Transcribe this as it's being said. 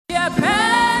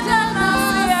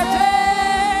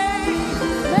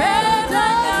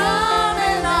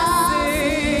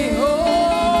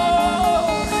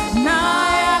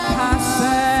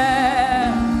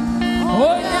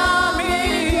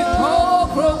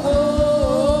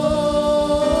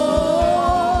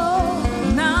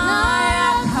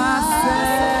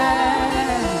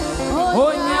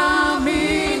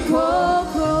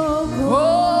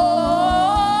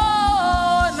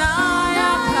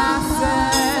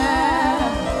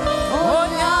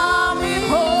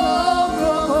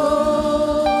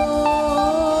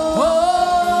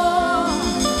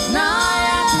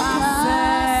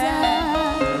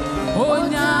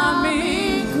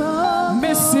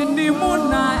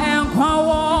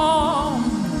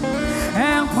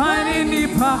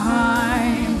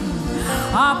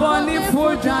Aboni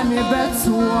fojani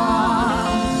betua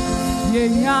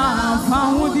yenya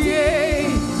faudie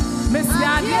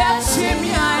mesiade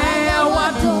chimia e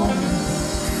wado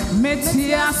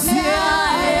metia sia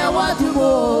e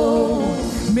wado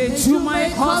mechuma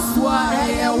ikoswa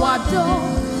e wado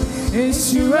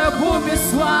enshirebu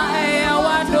miswa e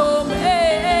wado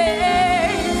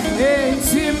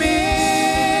timi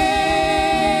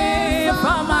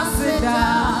famasida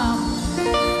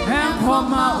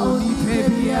Koma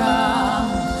olipebia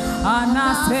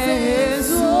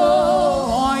anasezo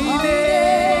oine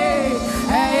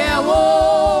eyewo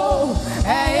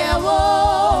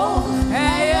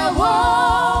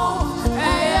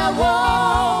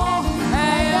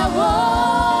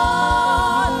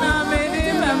na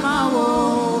meni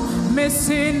memawo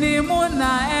mesini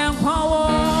muna enkwawo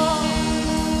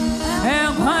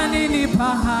enkwani ni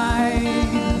pahai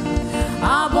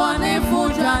abone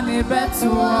fujani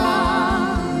betua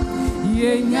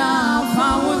yenya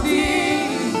faudi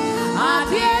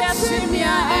adie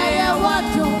simia eye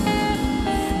watu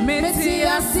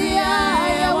metia sia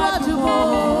eye watu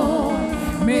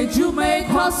mejume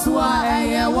ikoswa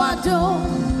eye watu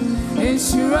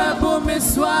inshirabu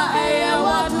miswa eye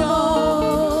watu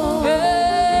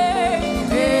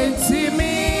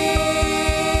etimi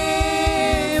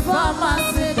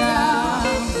famasida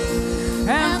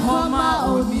enkoma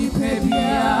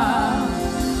olipebia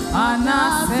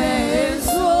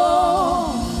anasezo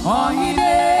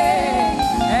ohine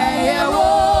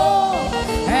eyewo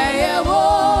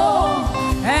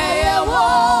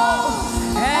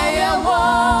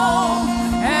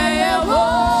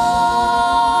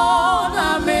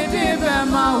na medibe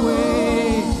mawe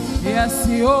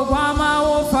yesi ogwama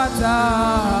ofata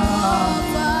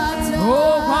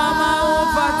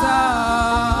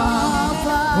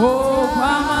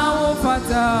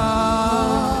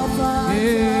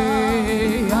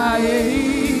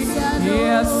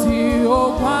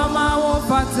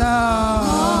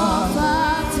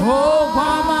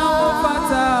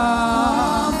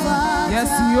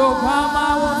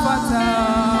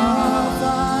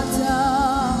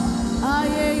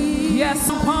Yes,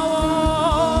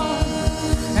 power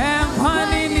and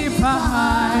panini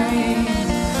pahai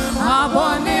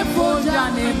abone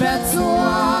fujani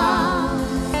betua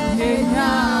yenya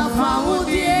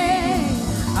faudie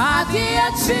adia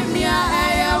chimia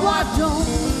eye wadu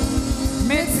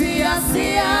metia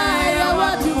sia eye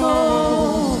wadu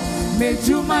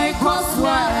mejuma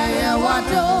ikoswa eye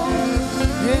wadu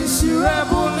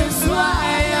enshirebu miswa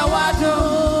eye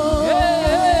wadu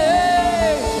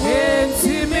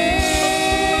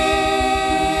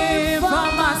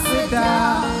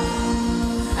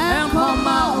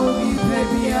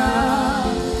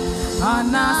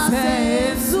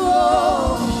Anasezo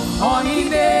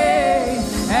onide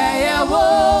eyewo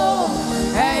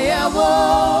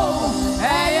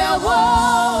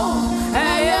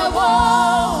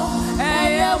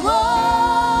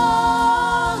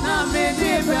na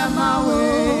medibe mawe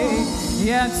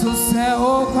yetu se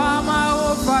okwama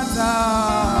ofata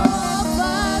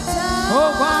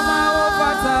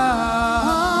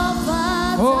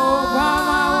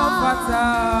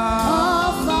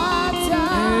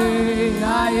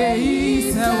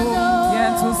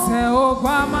yetu se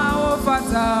okwama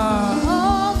ofata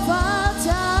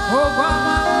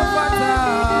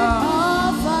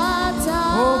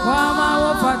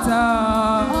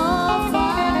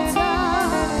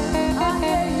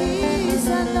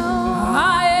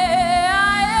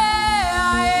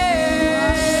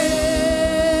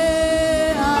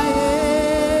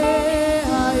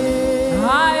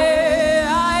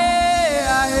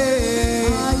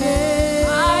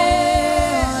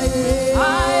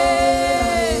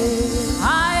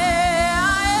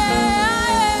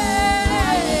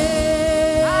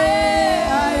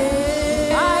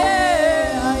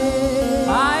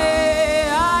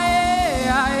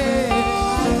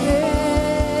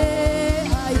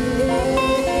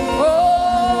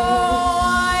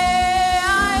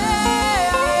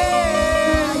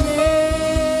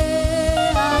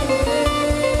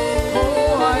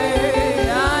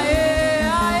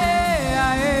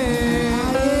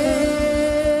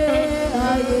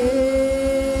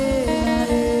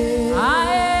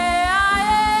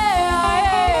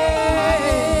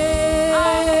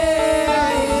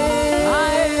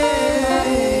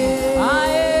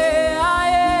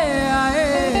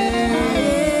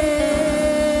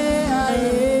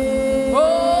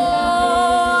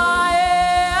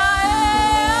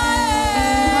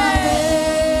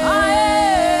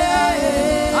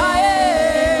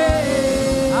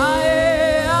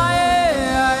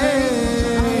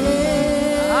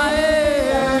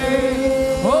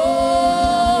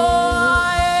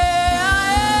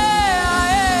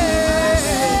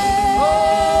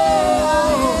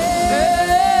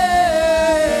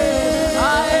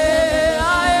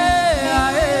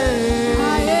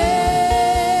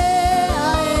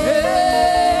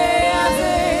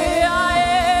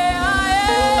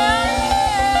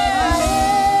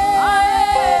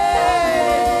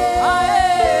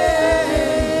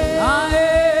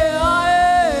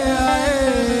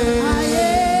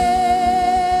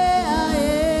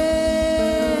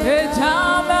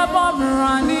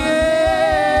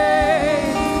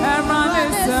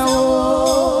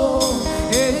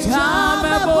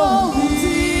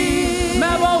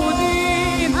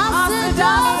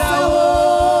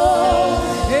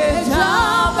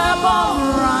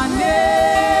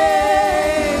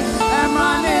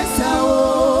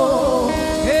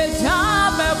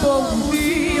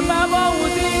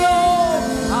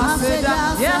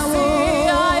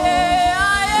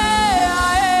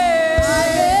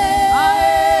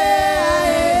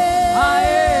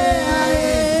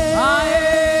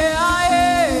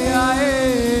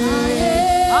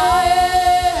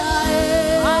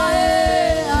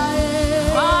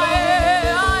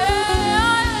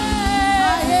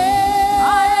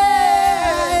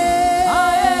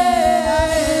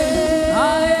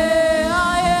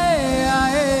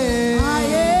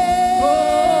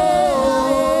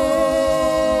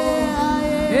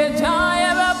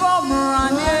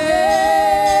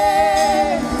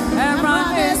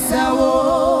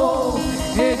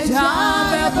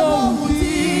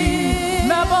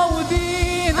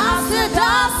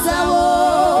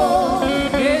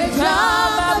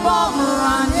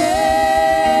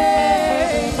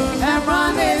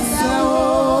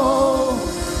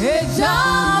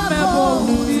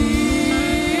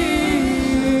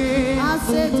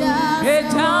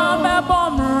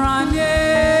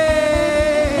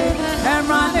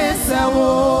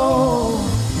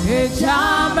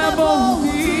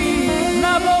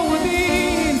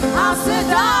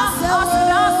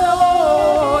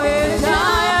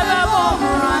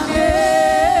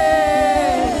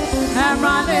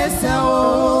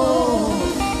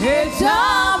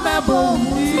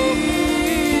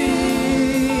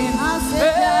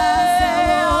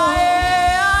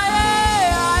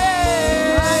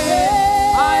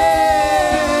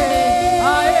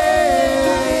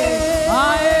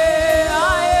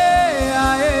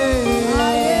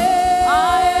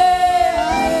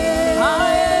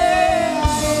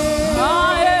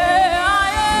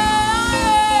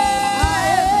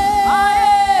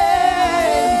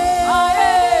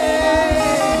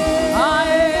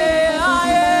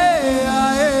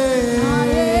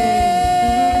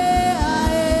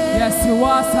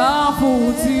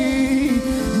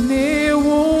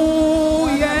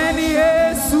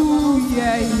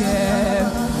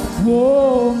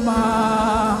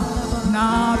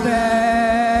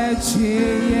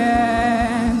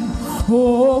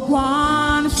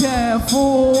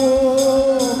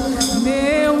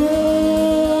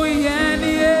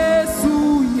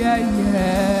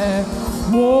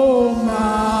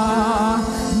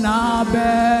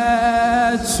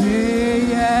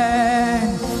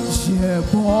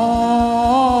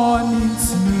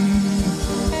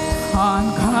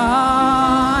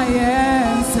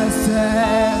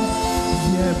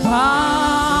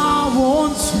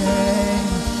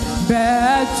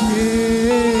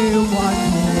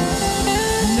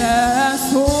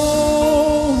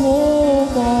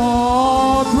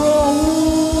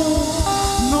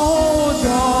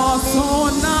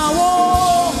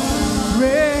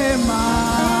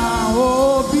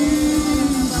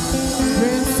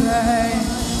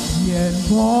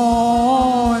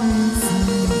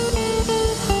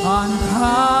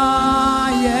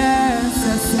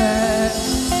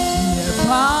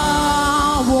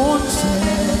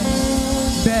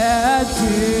Bad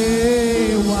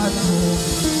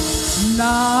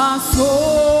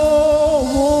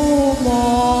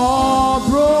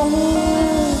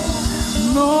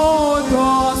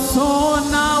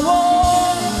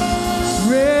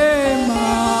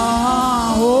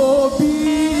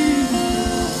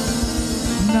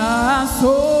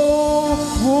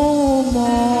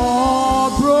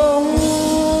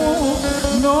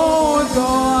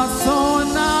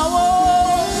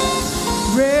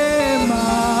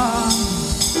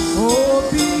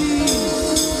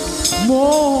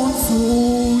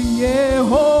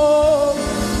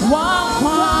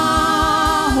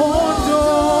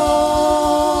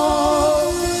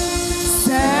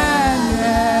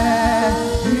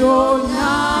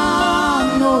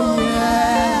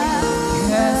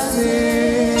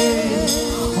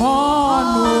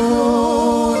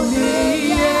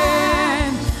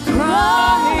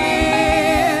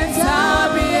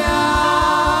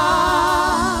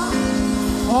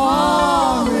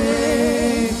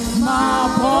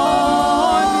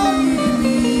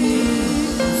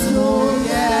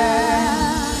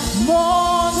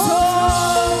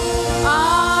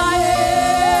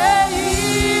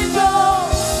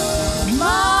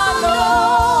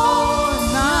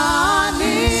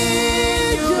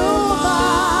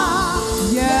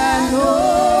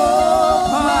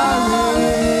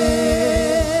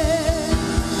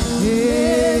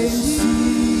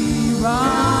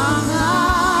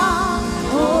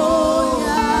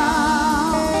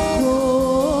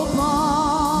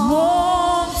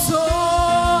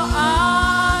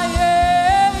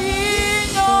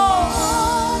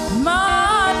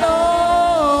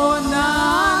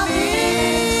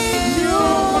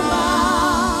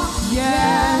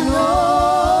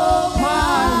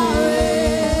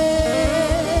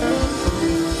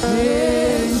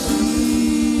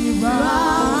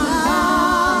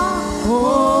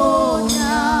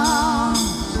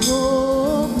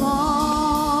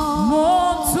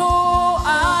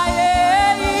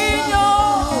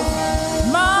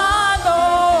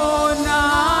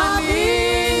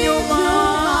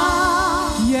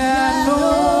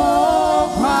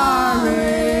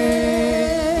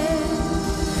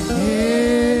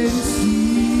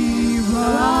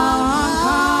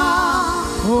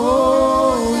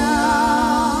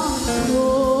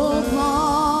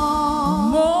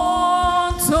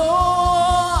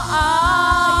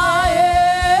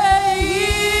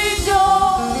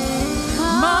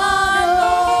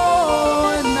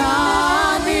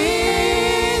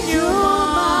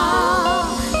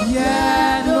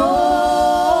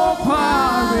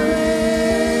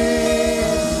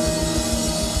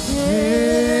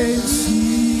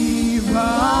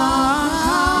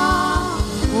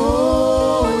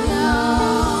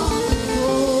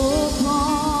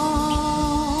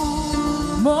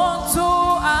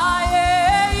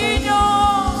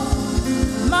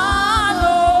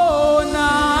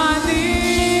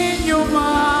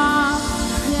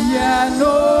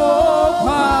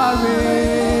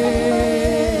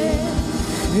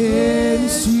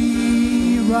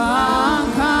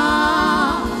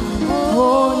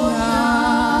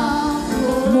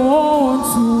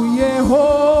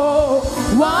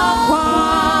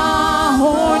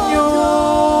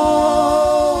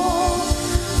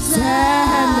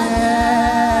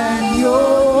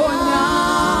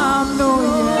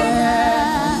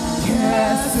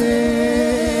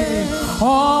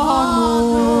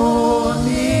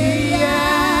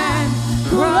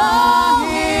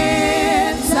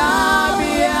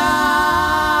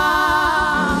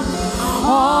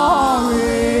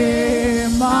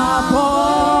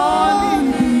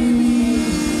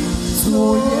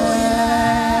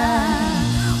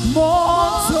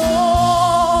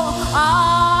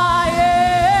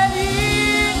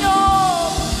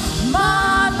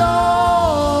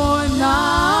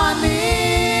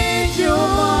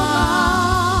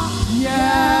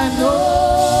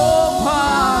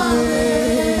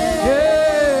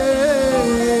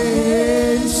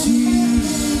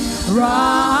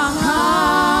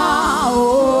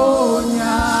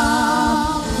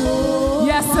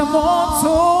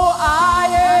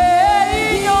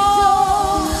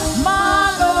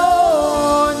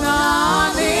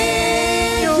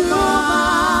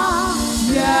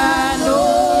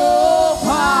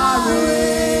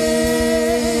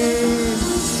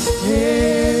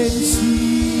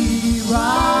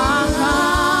Raka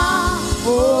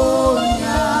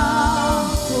Onya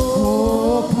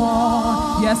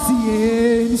Kopon. Yes,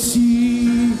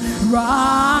 she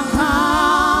Raka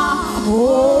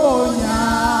Onya.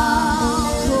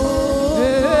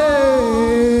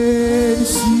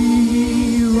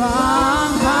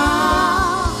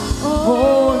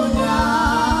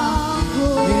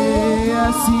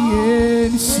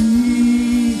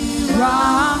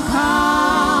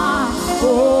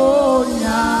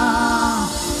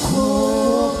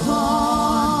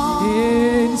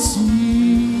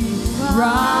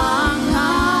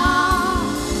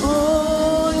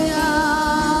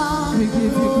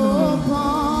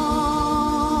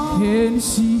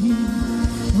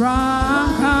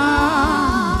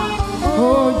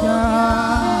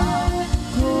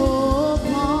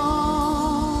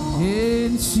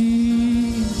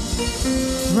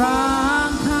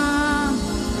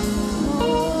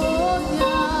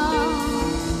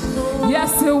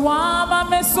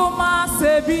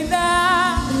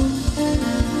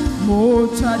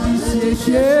 Mocha di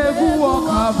shebu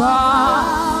wakaba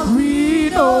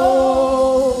rino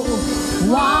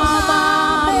wama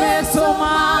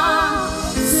mesoma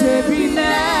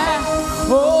sebine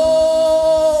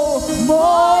oh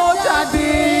mocha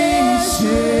di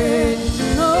she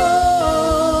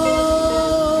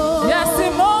yes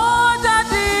mocha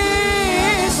di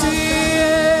she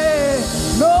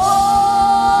no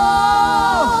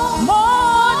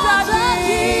mocha di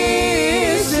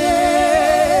she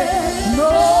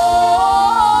no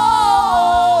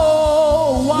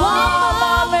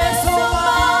wama mesoma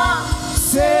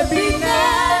sebine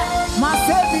ma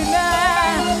sebine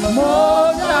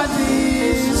mocha di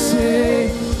she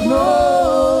no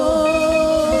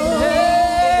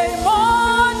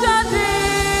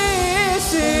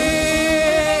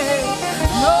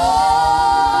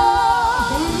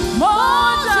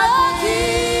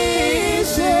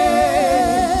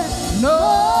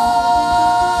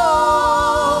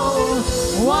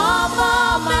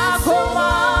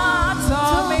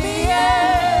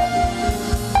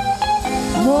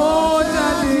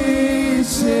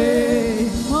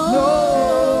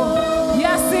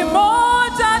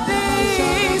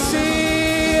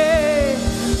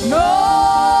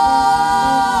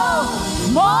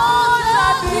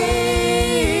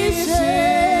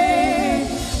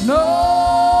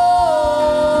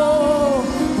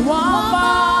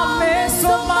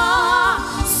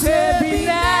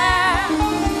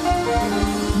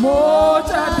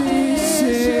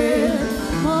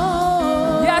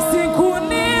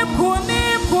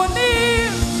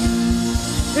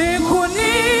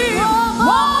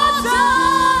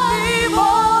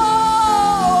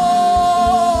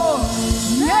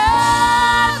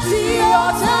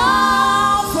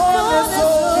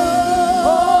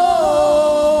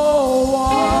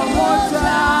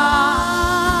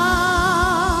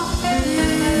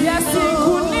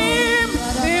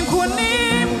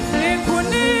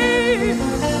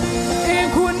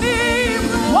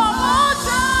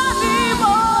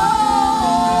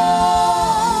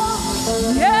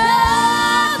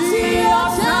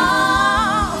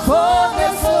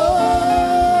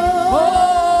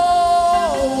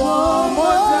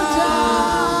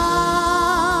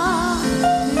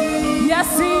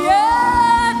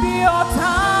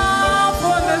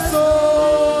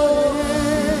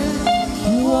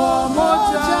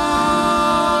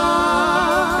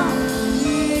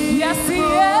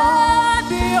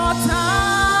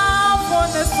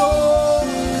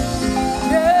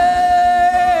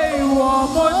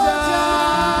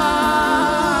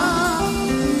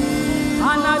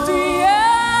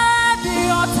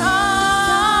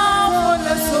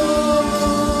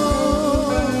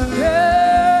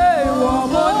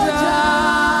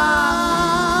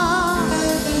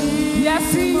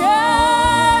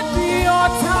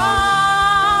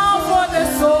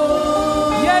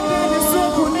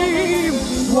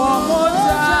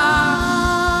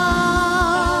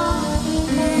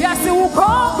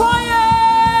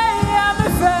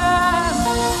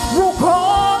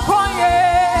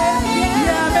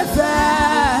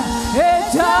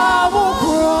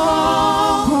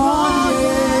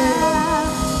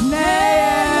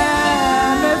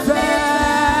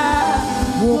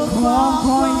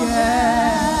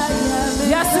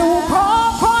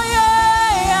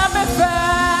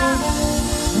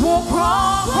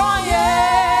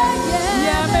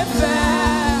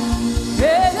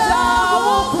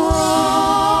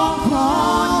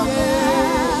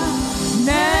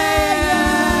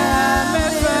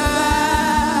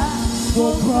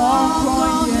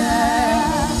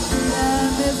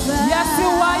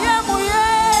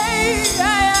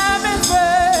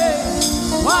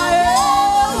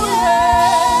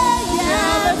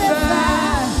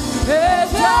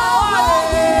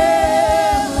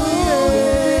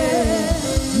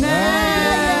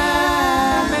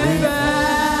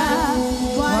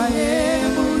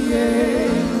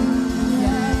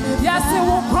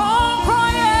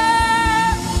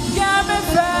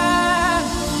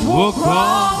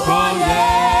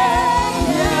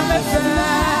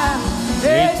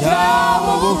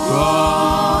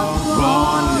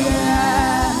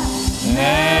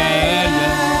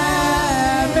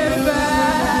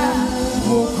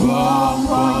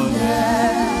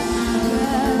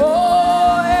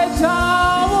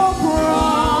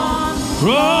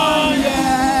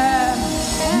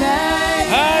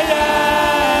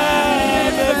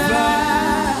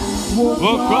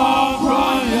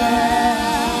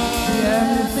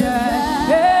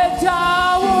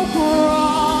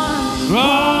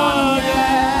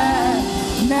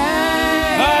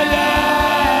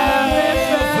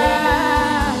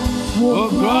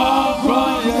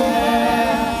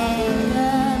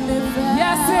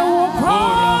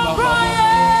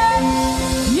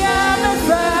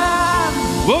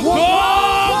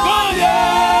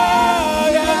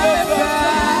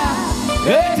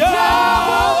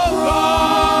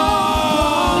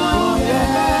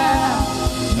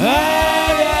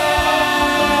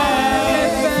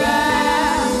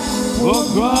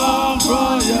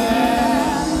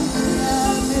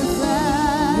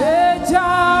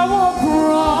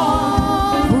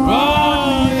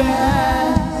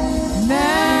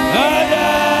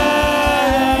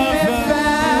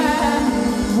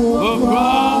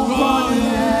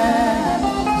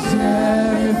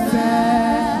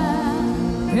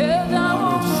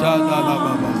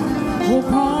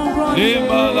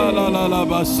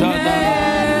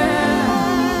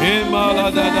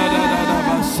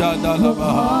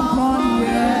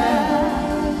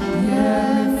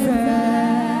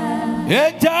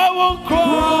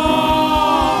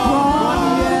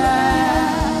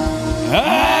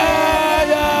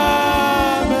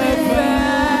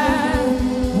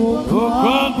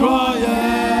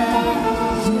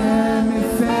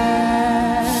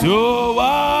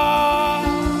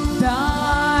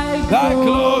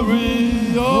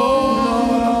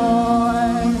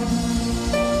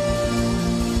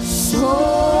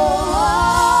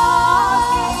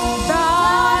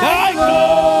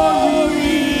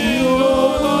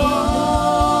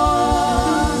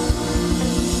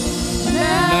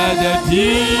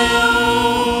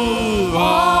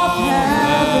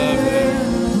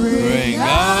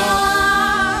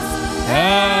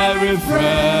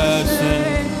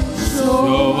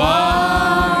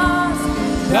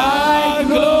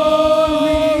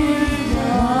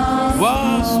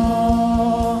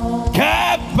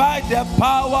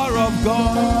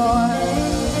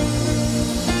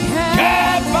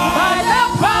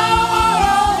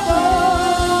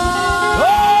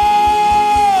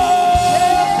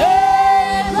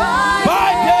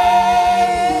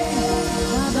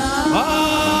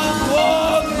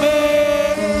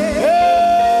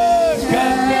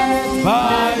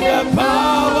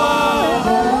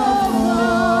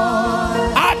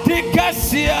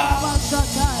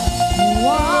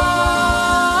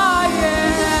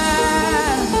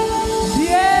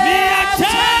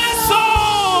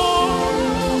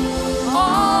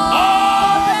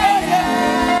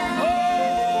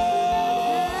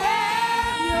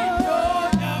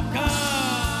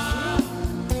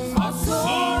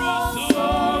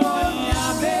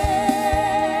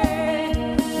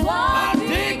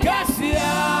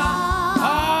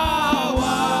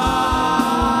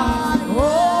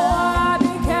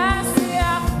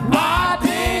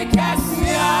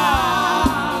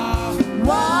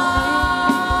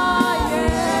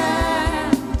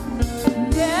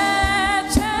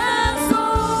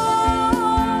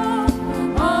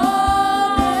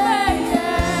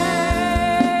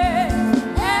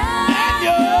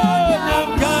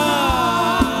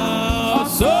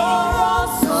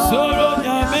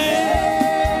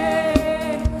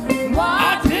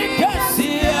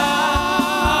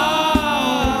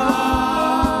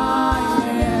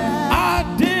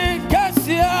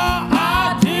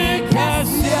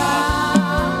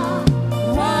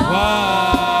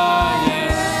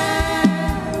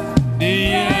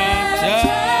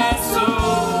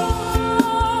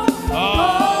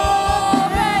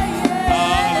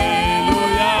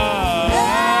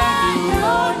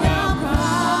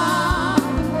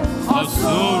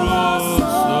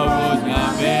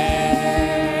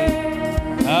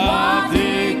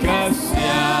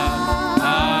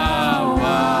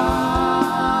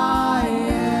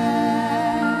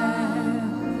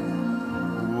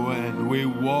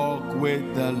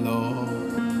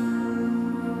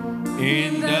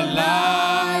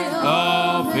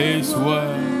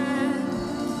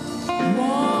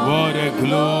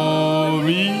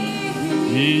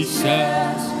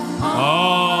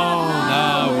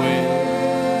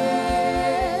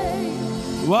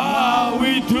While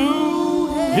we do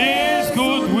His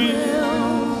good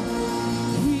will,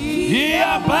 He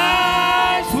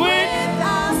abides with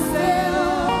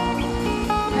ourselves,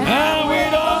 and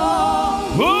with all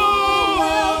who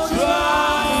will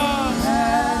trust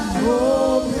and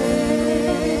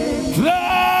obey.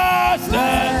 Trust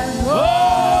and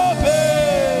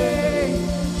obey.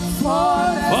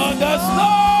 For there's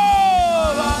no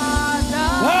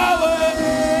other way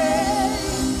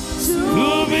to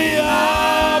be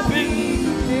happy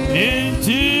in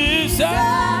Jesus,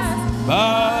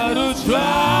 but to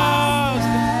trust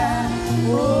and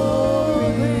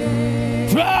obey.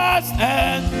 Trust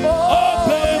and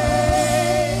obey.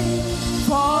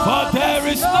 For there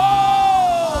is no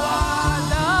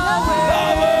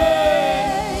other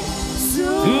way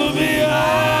to be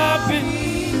happy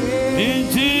in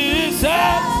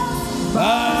Jesus,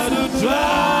 but to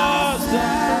trust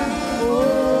and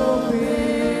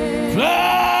obey.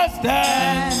 Trust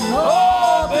and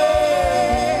obey.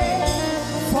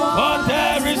 For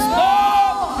there is no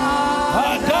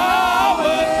other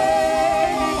way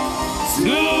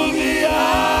to be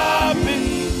happy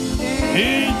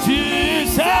in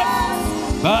Jesus,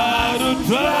 but to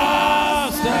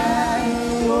trust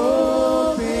and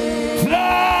obey.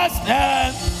 Trust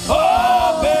and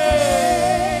obey.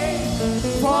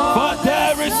 For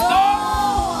there is no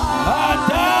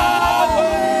other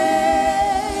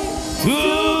way to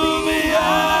be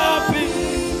happy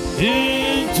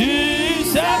in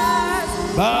Jesus,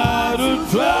 but to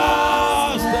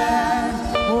trust and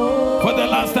for the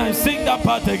last time, sing that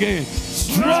part again.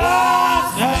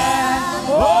 Trust and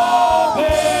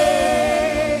obey.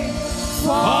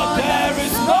 For there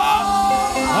is no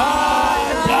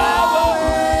other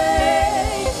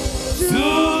way to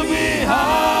be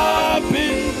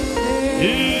happy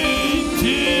in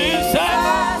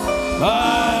Jesus,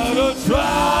 but to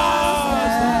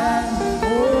trust and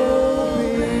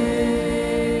obey.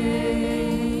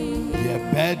 You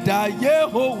better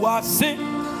Yehovah sing.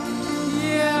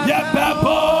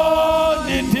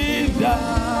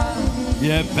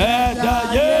 You better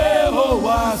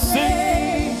Yehovah sing.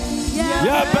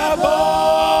 You better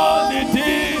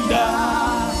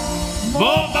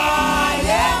Mama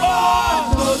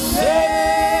Yehovah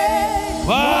sing.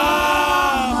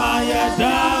 Mama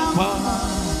Yehovah.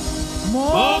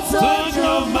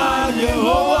 Motunoma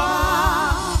Yehovah.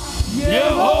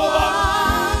 Yehovah.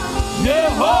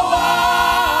 Yehovah.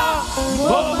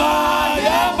 Mama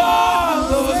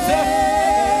Yehovah sing.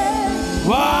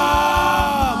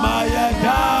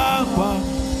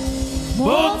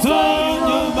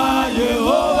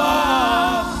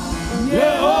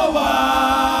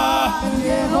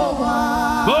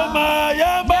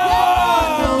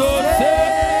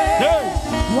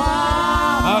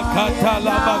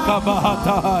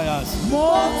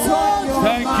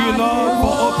 Thank you, Lord,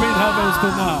 for open heavens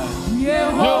tonight.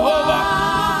 Jehovah,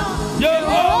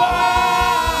 Jehovah,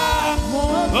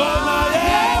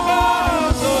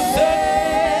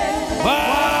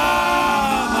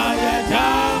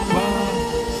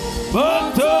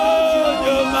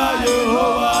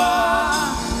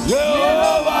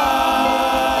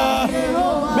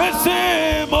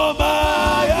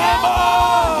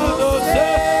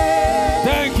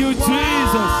 thank you,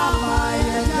 Jesus.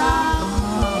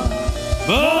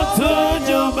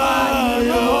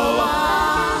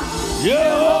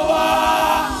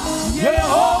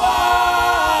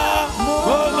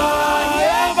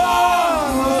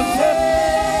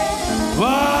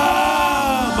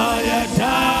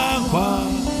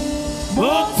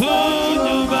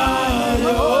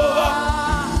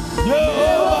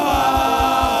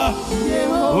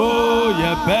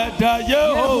 Better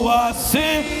Yehovah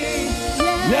sing,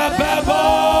 ye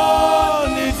better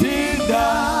nitinda.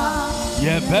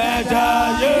 Ye better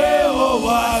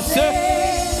Yehovah sing,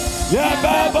 ye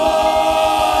better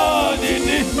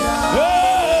nitinda.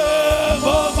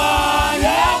 Mama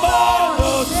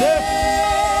Yehovah sing,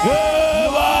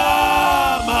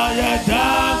 Mama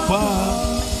Yehovah.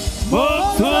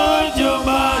 Motunjo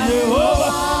ma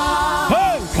Yehovah,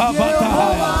 hey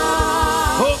kabataya,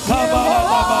 oh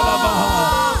kabalaba.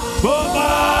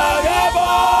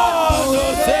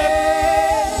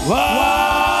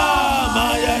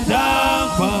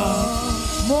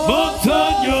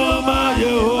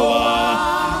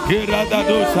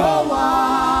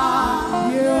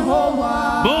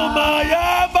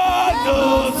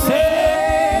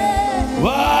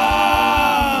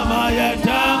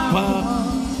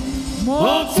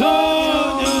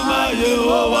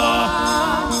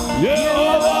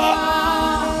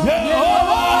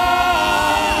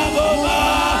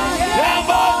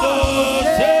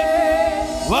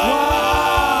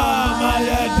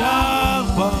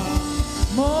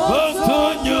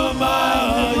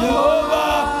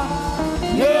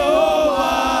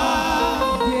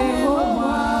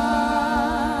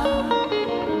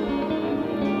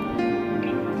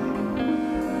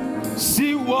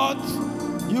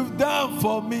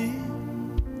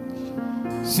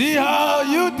 See how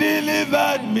you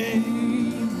delivered me.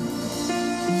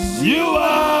 You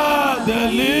are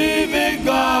the living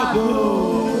God.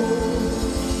 Oh,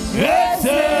 there's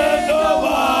no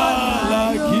one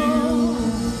like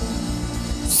you.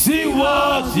 See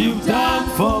what you've done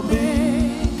for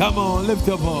me. Come on, lift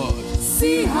your voice.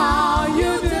 See how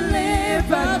you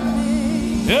delivered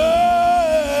me.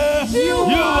 Yeah, you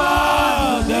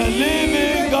are the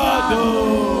living God.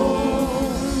 Oh,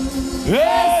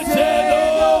 there's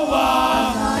no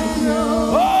one like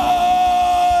you.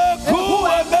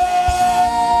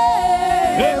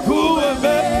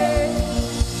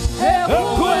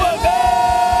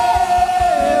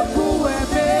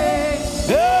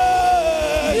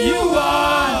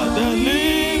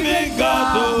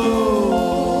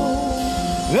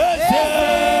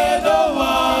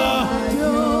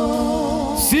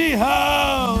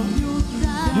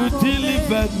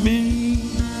 Me.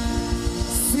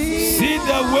 See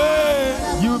the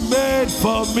way you made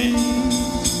for me.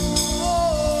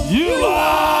 You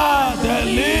are the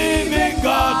living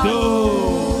God.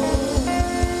 Oh,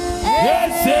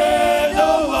 yes,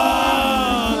 no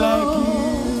one like you.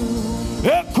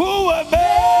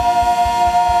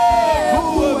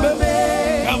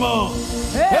 Come on.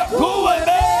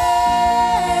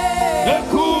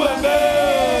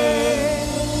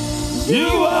 You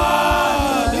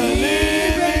are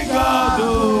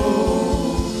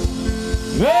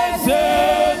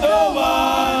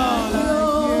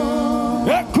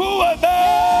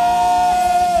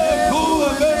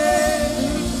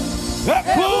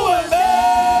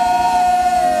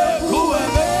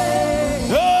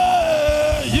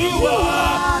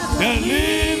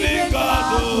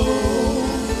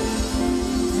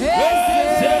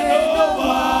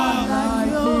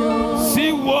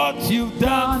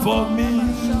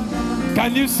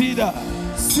Can you see that?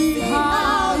 See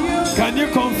how you Can you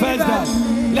confess that?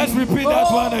 Let's repeat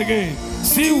that one again.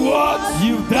 See what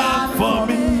you've done for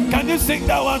me. Can you sing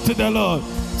that one to the Lord?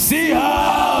 See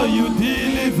how you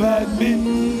delivered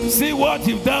me. See what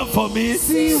you've done for me.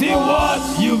 See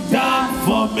what you've done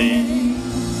for me.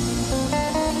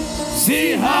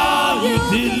 See how you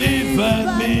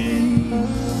delivered me.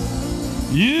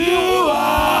 You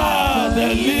are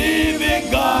the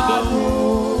living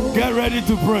God. Get ready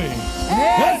to pray.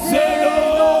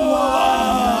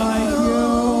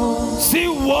 See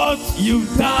what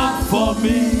you've done for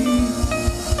me.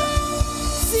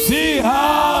 See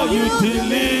how you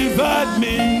delivered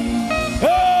me.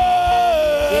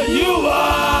 Hey, you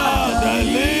are the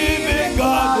living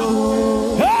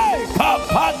God. Hey,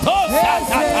 Kapato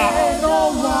Satata.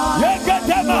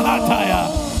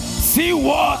 See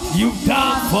what you've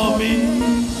done for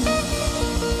me.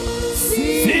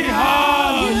 See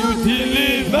how you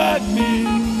delivered me.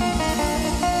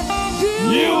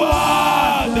 You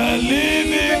are the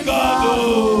living God.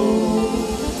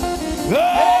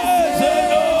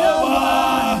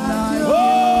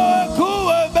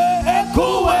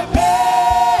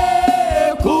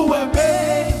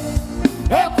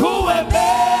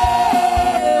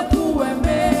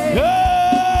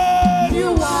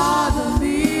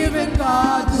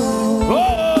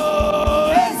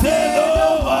 Oh,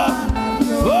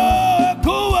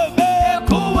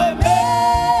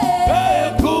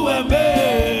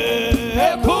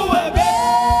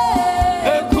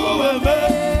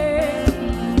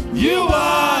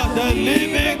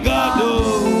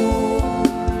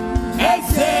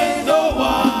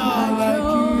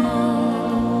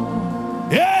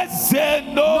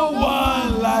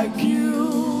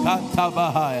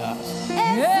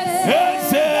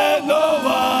 no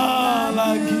one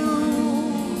like you.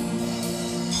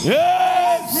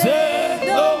 Yes,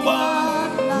 no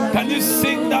one. Can you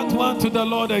sing that one to the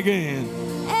Lord again?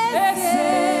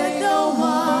 Yes, no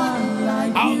one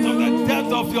like Out of the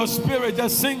depth of your spirit,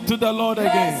 just sing to the Lord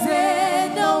again.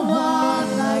 Yes, no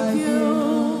one like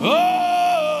you.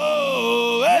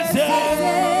 Oh, yes,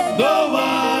 no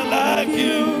one like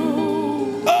you.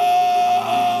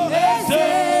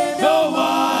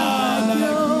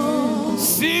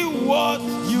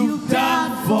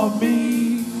 For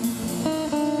me,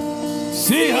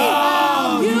 see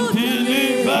how you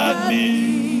delivered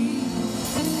me.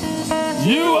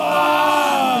 You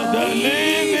are the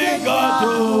living God.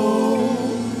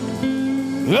 Oh,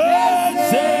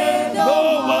 let's say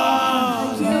no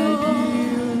one like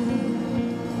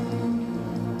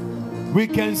you. We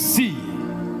can see.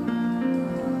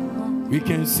 We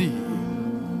can see.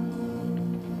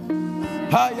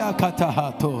 Haya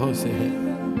katahato hose.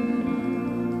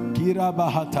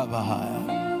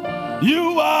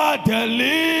 You are the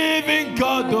living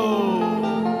God.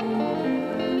 Oh,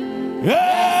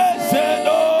 yes,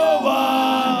 no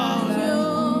one.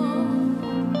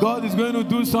 God is going to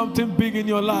do something big in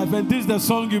your life, and this is the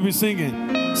song you'll be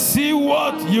singing. See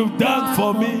what you've done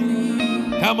for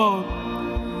me. Come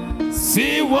on.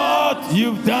 See what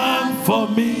you've done for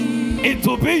me. It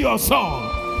will be your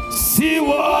song. See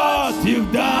what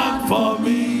you've done for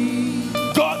me.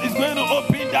 God is going to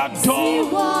open that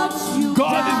door.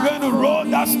 God is going to roll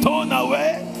that stone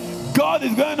away. God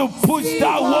is going to push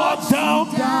that wall down.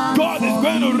 God is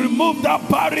going to remove that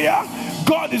barrier.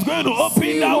 God is going to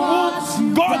open that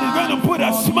womb. God is going to put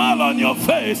a smile on your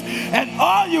face. And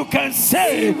all you can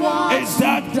say is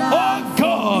that, oh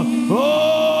God,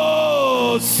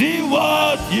 oh, see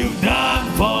what you've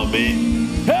done for me.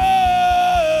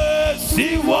 Hey,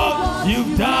 see what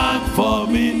you've done for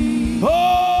me.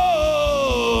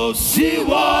 Oh, see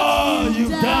what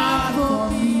you've done for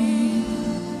me.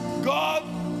 God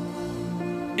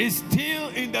is still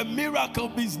in the miracle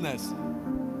business.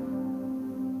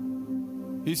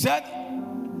 He said,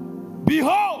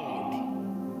 behold,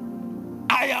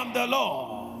 I am the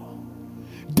Lord,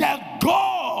 the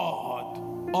God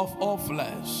of all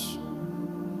flesh.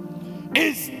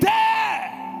 Is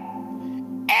there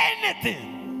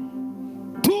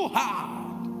anything too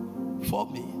hard for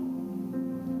me?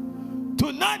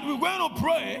 Tonight we're going to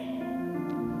pray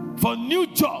for new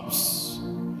jobs,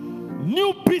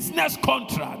 new business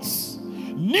contracts,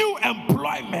 new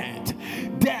employment.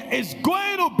 There is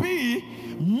going to be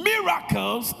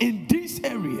miracles in these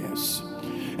areas.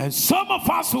 And some of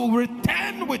us will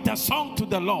return with a song to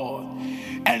the Lord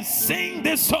and sing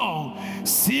this song.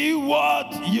 See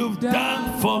what you've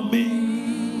done for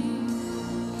me.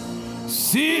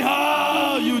 See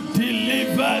how you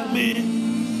delivered me.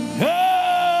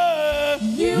 Hey,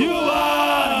 you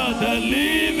are the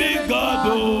living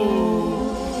God.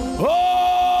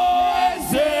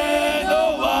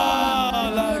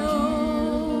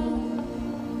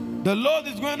 The Lord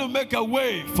is going to make a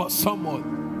way for someone.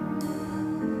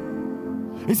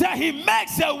 He said he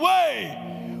makes a way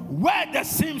where there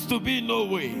seems to be no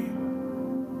way.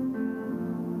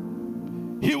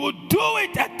 He will do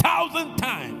it 1,000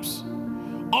 times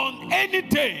on any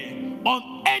day,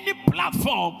 on any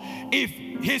platform, if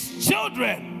his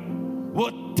children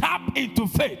will tap into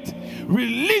faith,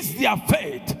 release their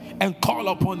faith, and call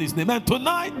upon his name. And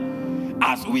tonight,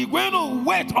 as we're going to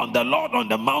wait on the Lord on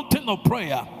the mountain of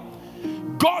prayer,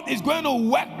 God is going to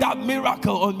work that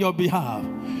miracle on your behalf.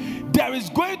 There is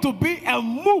going to be a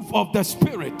move of the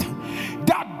Spirit.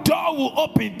 That door will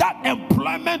open. That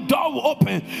employment door will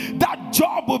open. That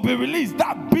job will be released.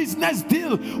 That business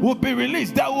deal will be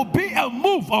released. There will be a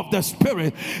move of the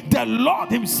Spirit. The Lord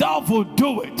himself will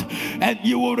do it. And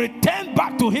you will return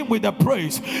back to him with the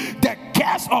praise. The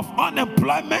curse of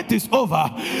unemployment is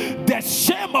over. The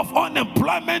shame of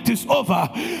unemployment is over.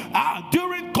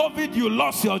 During COVID, you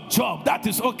lost your job. That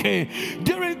is okay.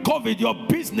 During COVID, your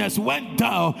business went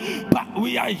down. But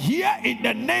we are here in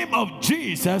the name of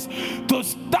Jesus to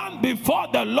stand before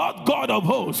the Lord God of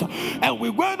hosts. And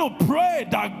we're going to pray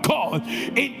that God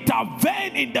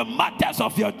intervene in the matters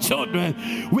of your children.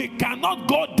 We cannot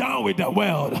go down with the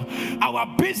world. Our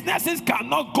businesses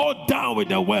cannot go down with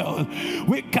the world.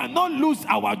 We cannot lose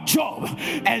our job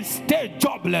and stay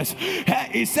jobless.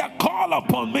 He said, call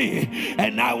upon me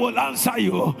and I will answer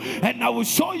you, and I will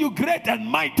show you great and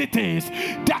mighty things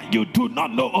that you do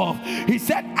not know of. He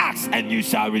said, ask and you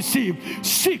shall receive,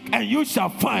 seek and you shall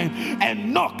find,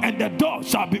 and knock and the door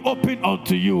shall be opened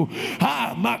unto you. He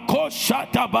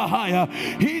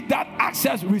that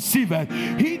asketh receiveth,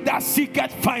 he that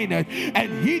seeketh findeth,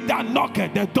 and he that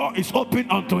knocketh, the door is open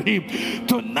unto him.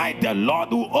 Tonight the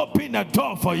Lord will open a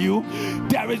door for you.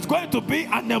 There is going to be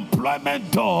an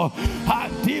employment door.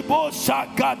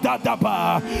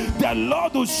 The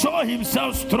Lord will show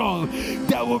himself strong.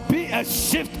 There will be a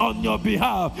shift on your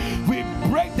behalf. We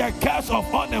break the curse of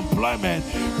unemployment.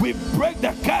 We break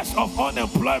the curse of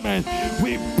unemployment.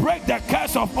 We break the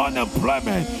curse of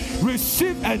unemployment.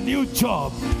 Receive a new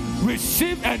job.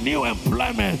 Receive a new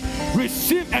employment.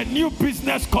 Receive a new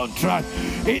business contract.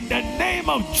 In the name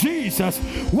of Jesus,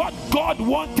 what God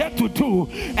wanted to do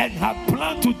and had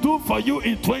planned to do for you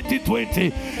in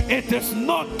 2020, it is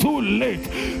not too late.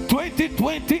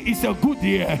 2020 is a good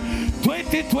year.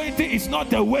 2020 is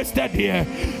not a wasted year.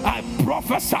 I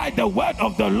prophesy the word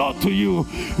of the Lord to you.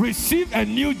 Receive a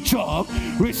new job.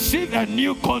 Receive a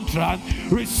new contract.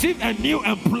 Receive a new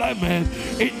employment.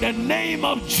 In the name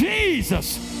of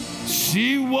Jesus.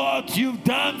 See what you've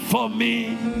done for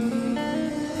me.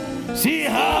 See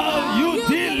how you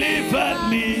delivered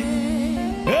me.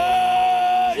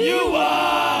 Hey, you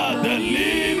are the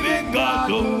living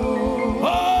God.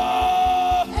 Oh,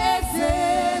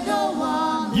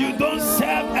 you don't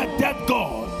serve a dead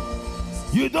God.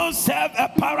 You don't serve a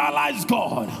paralyzed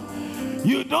God.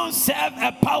 You don't serve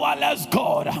a powerless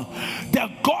God. The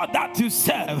God that you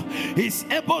serve is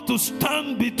able to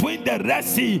stand between the Red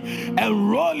Sea and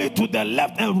roll it to the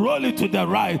left and roll it to the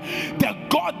right. The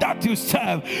God that you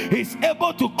serve is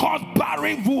able to cause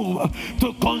barren womb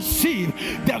to conceive.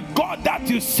 The God that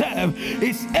you serve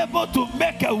is able to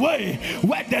make a way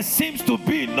where there seems to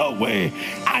be no way.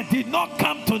 I did not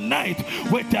come tonight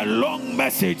with a long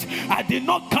message. I did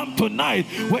not come tonight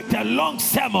with a long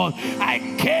sermon. I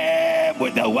came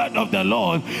with the word of the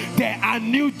Lord. There are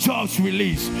new jobs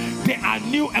released. There are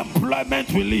new employment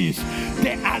released.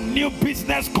 There are new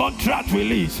business contract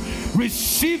released.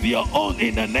 Receive your own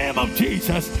in the name of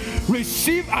Jesus.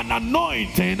 Receive an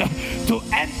anointing to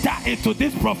enter into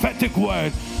this prophetic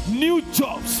word. New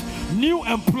jobs, new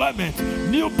employment,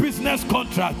 new business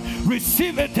contract.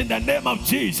 Receive it in the name of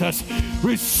Jesus.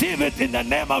 Receive it in the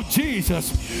name of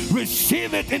Jesus.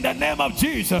 Receive it in the name of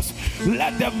Jesus.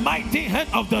 Let the mighty hand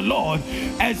of the Lord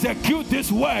execute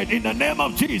this word in the name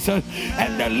of Jesus.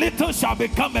 And the little shall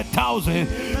become 1,000.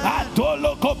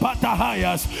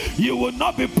 You will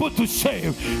not be put to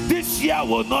shame. This year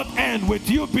will not end with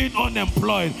you being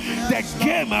unemployed. The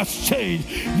game has changed.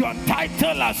 Your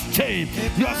title has changed.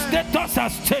 Your status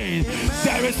has changed.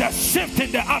 There is a shift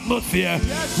in the atmosphere.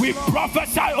 We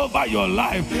prophesy over your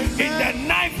life. In the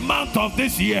 9th month of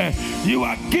this year, you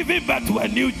are giving birth to a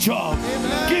new job,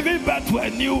 giving birth to a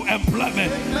new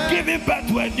employment, giving birth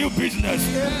to a new business.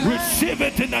 Receive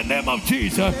it in the name of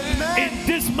Jesus. In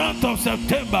this month of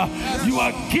September, you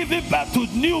are giving birth to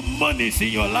new monies in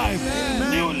your life,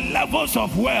 new levels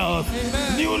of wealth,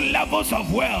 new levels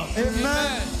of wealth.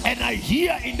 And I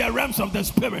hear in the realms of the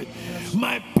spirit,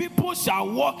 my people shall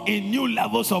walk in new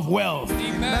levels of wealth.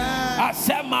 I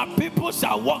said my people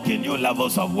shall walk in new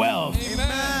levels of wealth.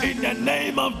 In the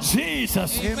name of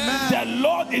Jesus, the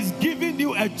Lord is giving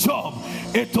you a job.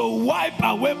 It will wipe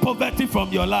away poverty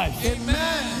from your life.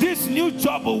 This new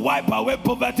job will wipe away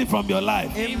poverty from your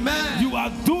life. You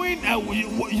are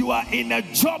you are in a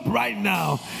job right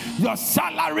now. Your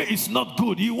salary is not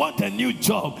good. You want a new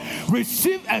job.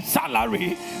 Receive a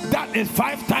salary that is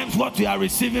 5 times what you are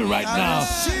receiving right now.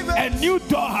 A new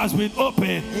door has been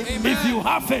opened. If you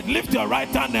have it, lift your right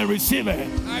hand and receive it.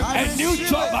 A new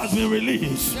job has been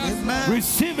released.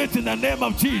 Receive it in the name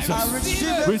of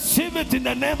Jesus. Receive it in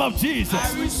the name of Jesus.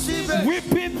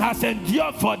 Weeping has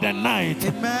endured for the night.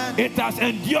 It has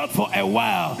endured for a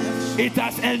while. It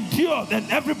has endured, and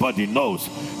everybody knows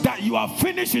that you have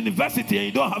finished university and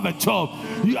you don't have a job.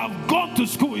 You have gone to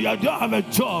school, you don't have a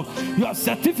job. Your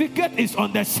certificate is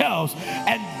on the shelves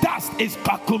and dust is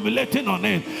accumulating on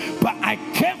it. But I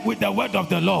came with the word of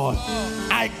the Lord.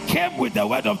 I came with the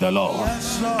word of the Lord.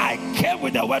 I came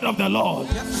with the word of the Lord.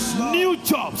 New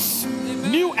jobs,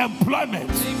 new employment,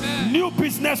 new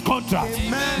business contract,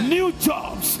 new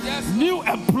jobs, new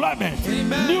employment,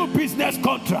 new business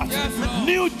contract,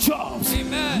 new jobs,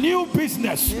 new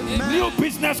business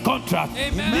contract,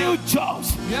 new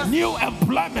jobs, new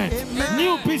employment,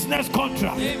 new business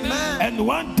contract. And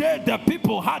one day the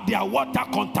people had their water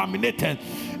contaminated.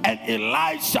 And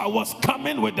Elisha was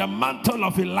coming with the mantle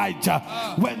of Elijah.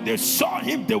 When they saw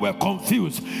him, they were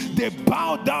confused. They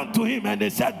bowed down to him and they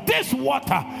said, this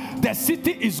water, the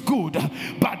city is good,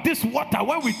 but this water,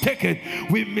 when we take it,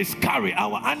 we miscarry.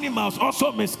 Our animals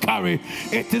also miscarry.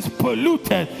 It is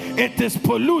polluted. It is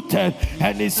polluted.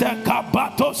 And he said,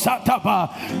 Kabato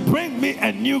Sataba, bring me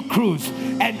a new cruse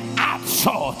and add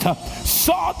salt.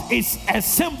 Salt is a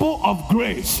symbol of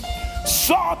grace.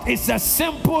 Salt is a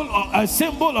symbol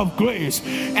of grace,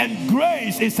 and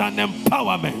grace is an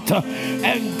empowerment,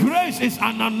 and grace is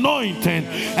an anointing.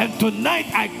 And tonight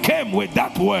I came with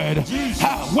that word.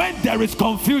 When there is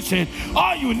confusion,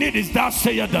 all you need is that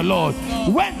saith the Lord.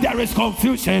 When there is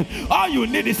confusion, all you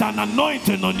need is an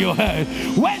anointing on your head.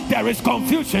 When there is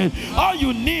confusion, all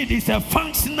you need is a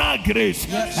functional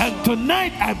grace. And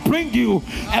tonight I bring you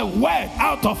a word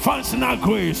out of functional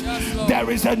grace.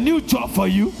 There is a new job for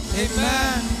you. Amen.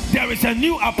 There is a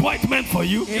new appointment for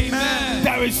you. Amen.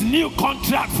 There is new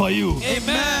contract for you.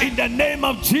 Amen. In the name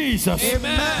of Jesus.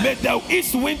 Amen. May the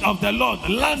east wind of the Lord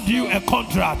land you a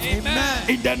contract. Amen.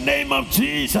 In the name of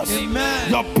Jesus. Amen.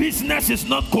 Your business is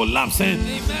not collapsing.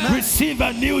 Amen. Receive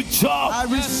a new job. I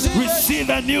receive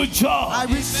a new job. I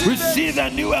receive a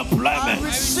new employment.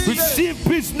 I receive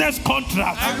business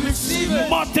contracts. I receive it.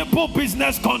 Multiple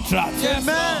business contracts.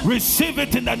 Amen. Receive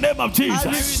it in the name of Jesus. I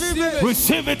receive it.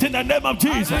 Receive it in the name of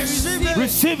Jesus.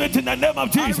 Receive it in the name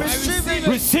of Jesus.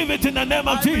 Receive it in the name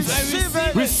of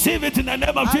Jesus. Receive it in the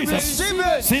name of Jesus.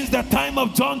 Since the time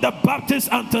of John the Baptist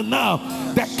until now,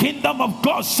 the kingdom of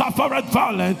God suffereth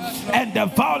violence, and the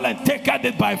violent taketh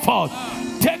it by force.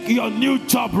 Take your new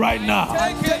job right now.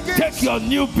 Take your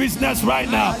new business right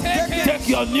now. Take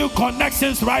your new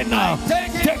connections right now.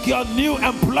 Take your new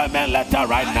employment letter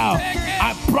right now.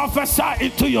 I prophesy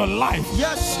into your life.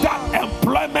 That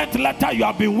employment letter you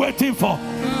have been waiting for.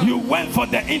 You went for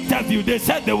the interview. They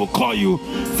said they will call you.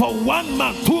 For 1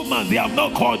 month, 2 months, they have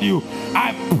not called you.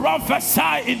 I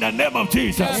prophesy in the name of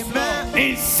Jesus.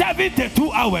 In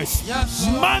 72 hours,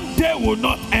 Monday will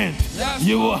not end.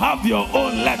 You will have your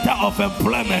own letter of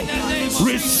employment.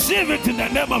 Receive it in the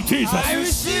name of Jesus.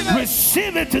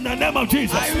 Receive it in the name of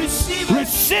Jesus.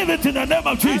 Receive it in the name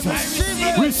of Jesus.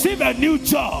 Receive a new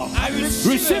job.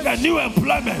 Receive a new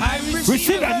employment.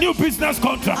 Receive a new business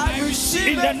contract.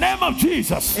 In the name of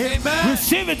Jesus.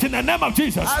 Receive it in the name of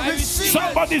Jesus.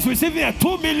 Somebody is receiving a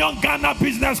 2 million Ghana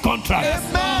business contract.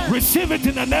 Receive it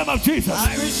in the name of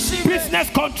Jesus. Business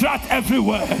contract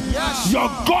everywhere. Your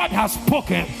God has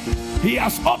spoken. He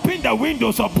has opened the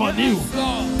windows upon you.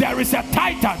 There is a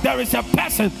tither. There is a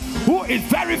person who is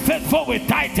very faithful with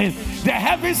tithing. The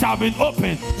heavens have been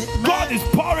opened. God is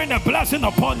pouring a blessing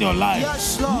upon your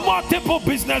life. Multiple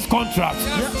business contracts.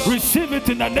 Receive it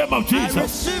in the name of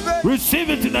Jesus. Receive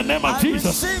it in the name of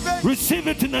Jesus. Receive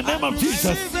it in the name of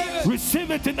Jesus.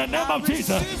 Receive it in the name of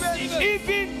Jesus.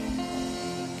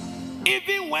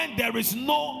 Even when there is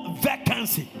no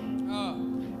vacancy.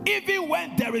 Even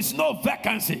when there is no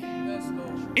vacancy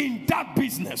in that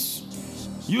business,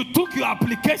 you took your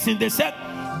application, they said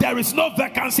there is no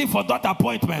vacancy for that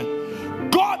appointment.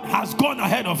 God has gone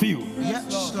ahead of you.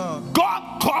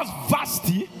 God caused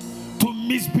Vashti to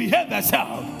misbehave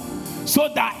herself so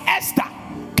that Esther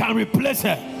can replace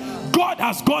her. God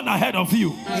has gone ahead of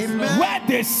you. Where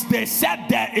they said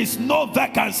there is no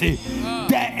vacancy,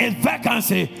 there is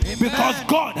vacancy because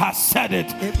God has said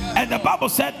it. And the Bible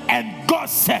said, and God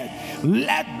said,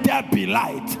 let there be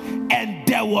light, and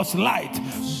there was light.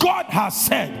 God has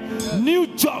said, new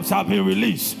jobs have been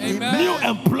released. New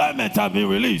employment have been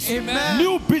released.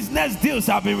 New business deals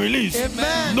have been released.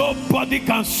 Nobody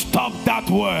can stop that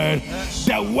word.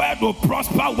 The word will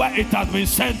prosper where it has been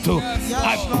sent to.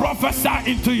 I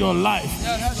prophesy into your life.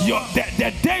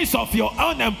 The days of your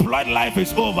unemployed life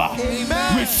is over.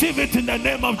 Receive it in the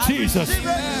name of Jesus.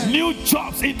 New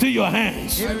jobs into your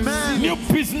hands. New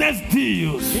business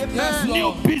deals.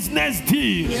 New business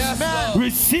deals.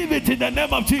 Receive it in the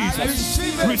name of Jesus.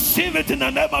 Receive it in the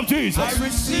name of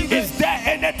Jesus. Is there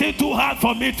anything too hard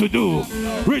for me to do?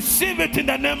 Receive it in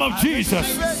the name of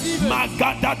Jesus.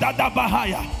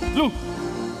 Look,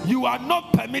 you are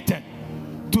not permitted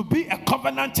to be a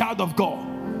covenant child of God,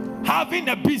 having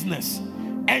a business,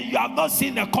 and you have not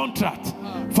seen a contract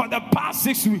for the past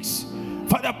 6 weeks,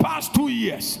 for the past 2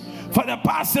 years, for the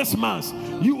past 6 months.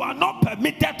 You are not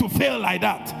permitted to fail like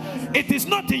that. It is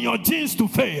not in your genes to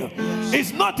fail.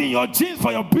 It's not in your genes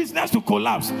for your business to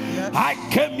collapse. I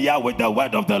came here with the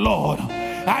word of the Lord.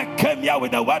 I came here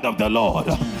with the word of the Lord.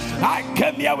 I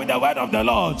came here with the word of the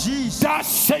Lord. Thus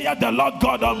saith the Lord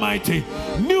God Almighty.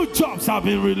 New jobs have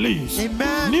been released.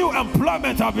 New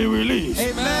employment have been released.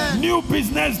 New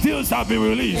business deals have been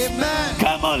released.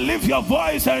 Come on, lift your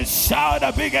voice and shout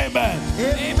a big amen.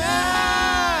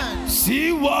 Amen.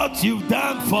 See what you've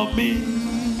done for me.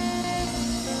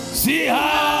 See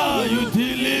how you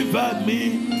delivered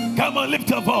me. Come on, lift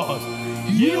your voice.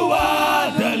 You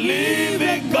are the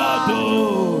living God.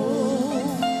 Oh,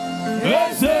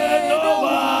 there's no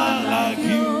one like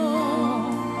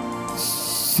you.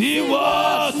 See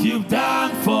what you've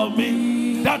done for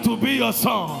me. That will be your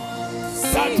song.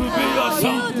 That will be your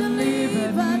song.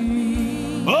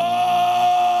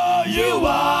 Oh, you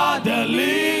are the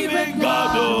living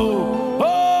God.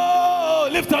 Oh,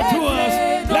 lift up to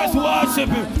us. Let's worship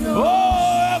Him.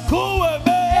 Oh, cool with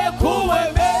me, cool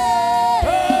with me.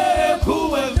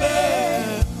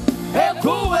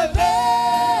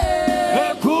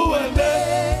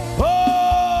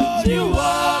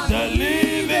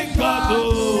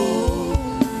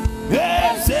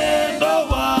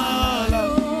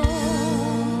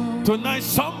 Tonight,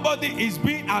 somebody is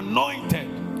being anointed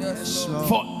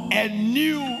for a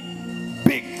new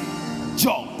big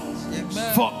job,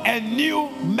 for a new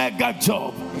mega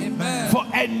job, for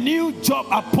a new job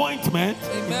appointment.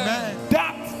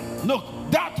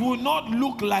 That will not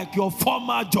look like your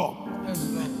former job.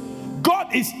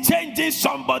 God is changing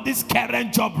somebody's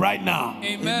current job right now.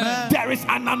 There is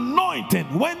an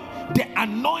anointing. When the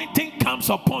anointing comes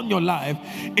upon your life,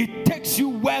 it takes you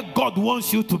where God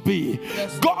wants you to be.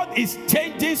 Yes. God is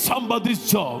changing somebody's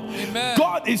job. Amen.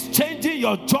 God is changing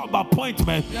your job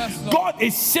appointment. Yes, Lord. God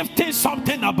is shifting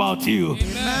something about you.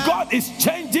 Amen. God is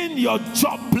changing your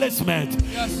job placement.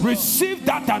 Yes, Lord. Receive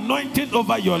that anointing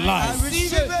over your life.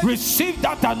 Receive it. Receive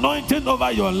that anointing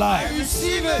over your life.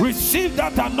 Receive it. Receive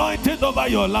that anointing over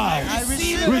your life.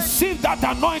 Receive it. Receive that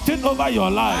anointing over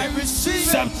your life.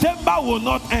 September will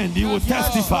not end. You will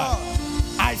testify.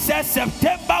 I said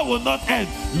September will not end.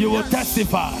 You will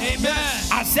testify. Amen.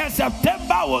 I said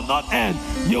September will not end.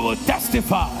 You will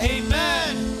testify.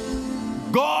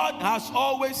 Amen. God has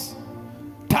always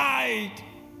tied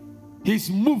his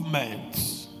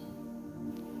movements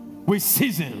with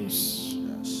seasons.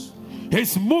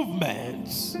 His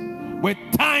movements with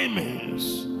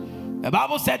timings. The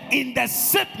Bible said in the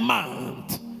 6th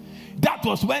month, that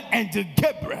was when Angel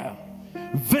Gabriel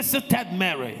visited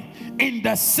Mary. In the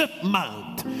 6th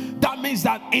month, that means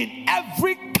that in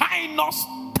every Kairos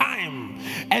time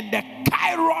and the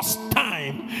Kairos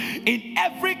time, in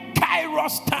every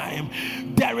Kairos time,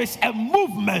 there is a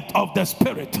movement of the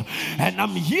Spirit. And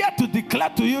I'm here to declare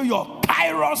to you your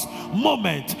Kairos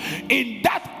moment. In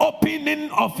that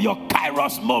opening of your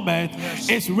Kairos moment,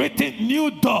 is written new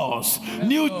doors,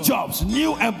 new jobs,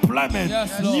 new employment,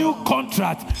 new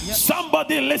contract.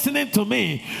 Somebody listening to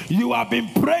me, you have been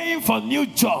praying for new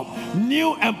job,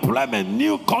 new employment,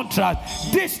 new contract.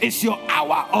 This is your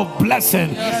hour of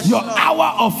blessing, your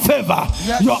hour of favor,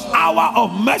 your hour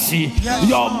of mercy,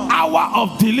 your hour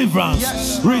of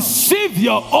deliverance. Receive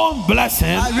your own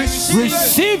blessing.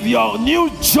 Receive your new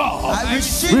job.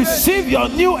 Receive your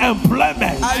new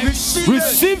employment.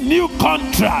 Receive new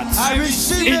contracts.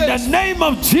 In the name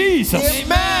of Jesus.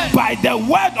 Amen. By the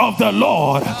word of the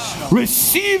Lord,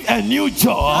 receive a new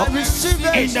job.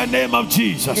 In the name of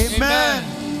Jesus. Amen.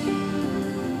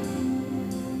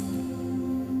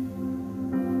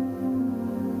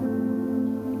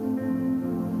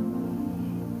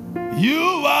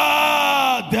 You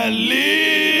are the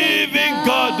living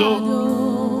God.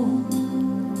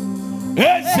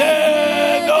 Is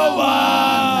there no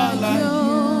one like you?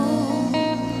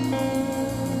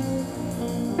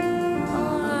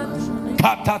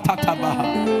 Katatatabaha.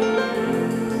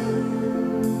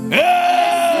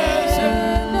 Is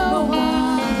there No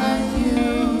one like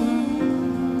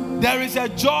you. There is a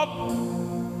job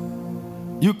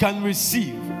you can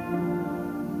receive,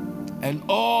 and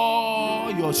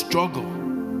all your struggle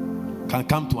can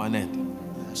come to an end.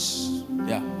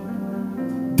 Yeah.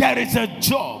 There is a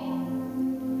job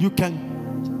you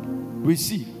can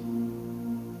receive,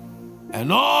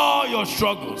 and all your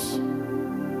struggles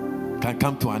can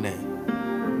come to an end.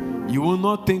 You will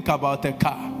not think about a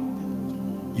car.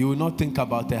 You will not think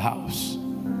about a house.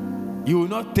 You will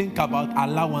not think about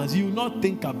allowance. You will not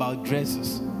think about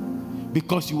dresses,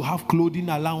 because you have clothing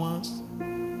allowance,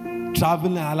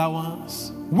 traveling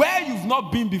allowance. Where you've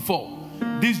not been before,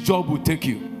 this job will take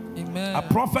you. Amen. I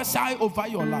prophesy over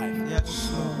your life.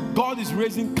 Yes, Lord. God is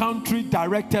raising country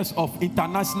directors of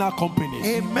international companies.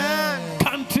 Amen.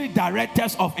 Country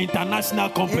directors of international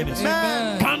companies.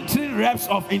 Amen. Country reps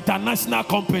of international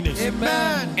companies.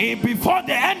 Amen. And before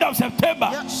the end of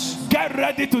September, get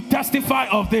ready to testify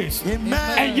of this.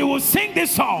 Amen. And you will sing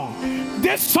this song.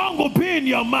 This song will be in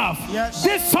your mouth. Yes.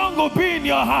 This song will be in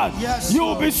your heart. Yes, you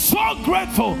will be so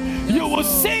grateful. You will Lord.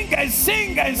 sing and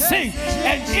sing and sing.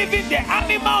 And even the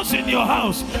animals in your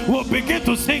house will begin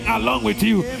to sing along with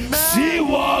you. See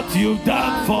what you've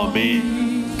done for me.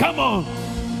 Come on.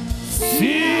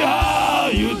 See how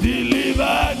you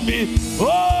delivered me.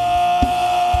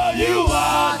 Oh, you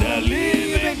are the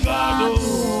living God.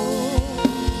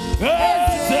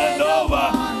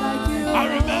 I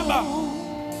remember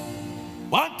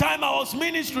one time I was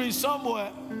ministering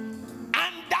somewhere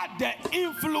under the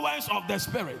influence of the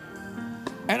Spirit.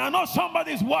 And I know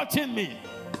somebody's watching me.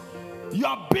 You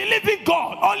are believing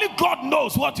God. Only God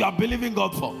knows what you are believing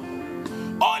God for.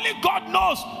 Only God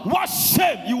knows what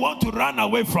shame you want to run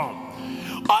away from.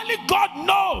 Only God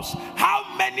knows how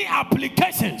many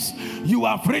applications you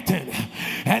have written.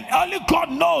 And only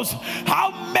God knows how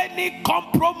many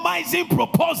compromising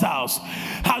proposals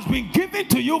has been given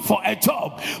to you for a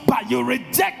job, but you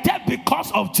rejected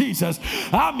because of Jesus.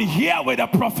 I'm here with a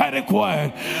prophetic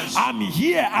word. I'm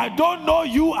here. I don't know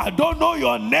you. I don't know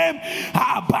your name.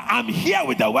 But I'm here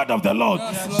with the word of the Lord.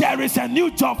 There is a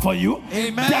new job for you.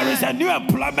 Amen. There is a new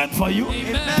employment for you.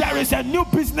 Amen. There is a new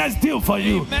business deal for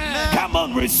you. Amen. Come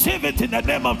on, receive it in the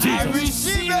name of Jesus. I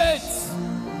receive it.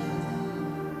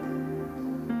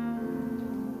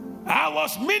 I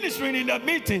was ministering in a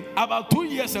meeting about 2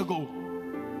 years ago,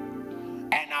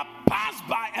 and I passed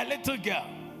by a little girl.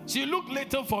 She looked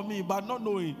little for me, but not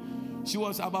knowing. She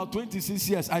was about 26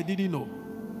 years. I didn't know.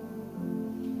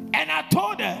 And I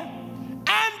told her,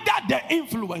 under the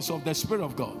influence of the Spirit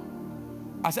of God,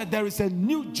 I said, there is a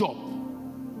new job.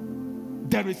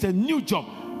 There is a new job.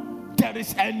 There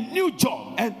is a new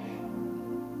job. And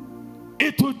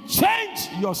it will change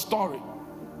your story.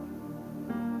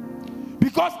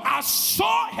 Because I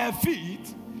saw her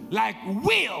feet like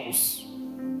wheels.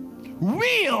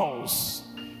 Wheels.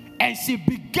 And she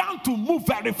began to move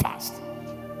very fast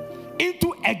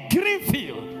into a green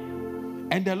field.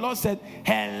 And the Lord said,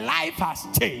 her life has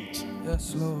changed.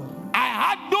 Yes, Lord. I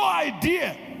had no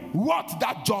idea what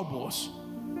that job was.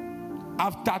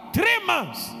 After 3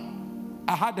 months,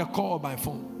 I had a call on my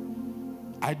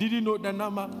phone. I didn't know the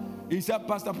number. He said,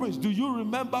 Pastor Prince, do you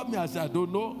remember me? I said, I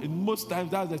don't know. And most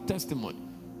times that's a testimony.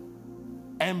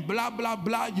 And blah, blah,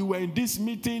 blah. You were in this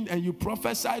meeting and you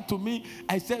prophesied to me.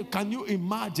 I said, can you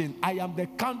imagine? I am the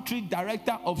country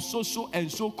director of so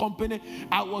and so company.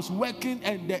 I was working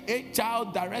and the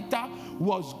HR director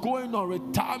was going on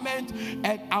retirement.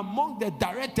 And among the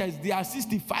directors, they are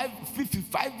 65,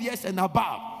 55 years and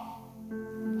above.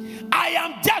 I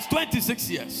am just 26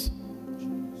 years.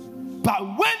 But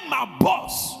when my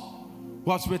boss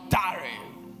was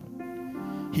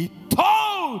retiring, he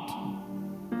told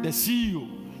the CEO,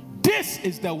 this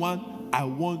is the one I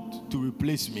want to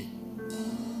replace me.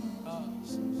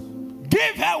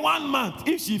 Give her 1 month.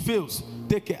 If she fails,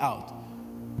 take her out.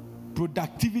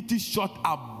 Productivity shot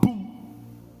up. Boom.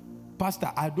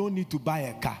 Pastor, I don't need to buy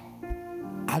a car.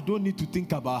 I don't need to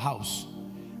think about house.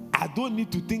 I don't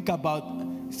need to think about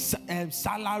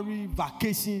salary,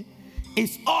 vacation.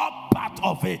 It's all part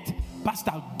of it.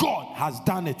 Pastor, God has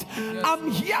done it. Yes.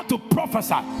 I'm here to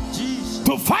prophesy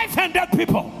to 500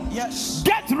 people. Yes.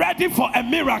 Get ready for a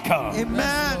miracle.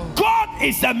 Amen. God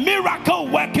is a miracle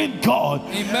working God.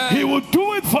 Amen. He will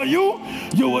do it for you.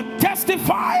 You will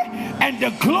testify and the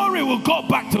glory will go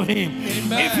back to Him.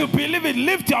 Amen. If you believe it,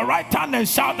 lift your right hand and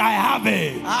shout, I have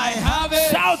it. I have it.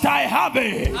 Shout, I have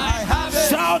it. I have it.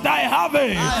 Shout, I have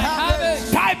it. I have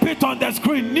it. Type it on the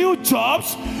screen. New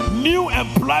jobs, new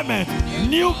employment,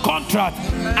 new contract.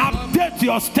 Update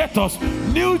your status.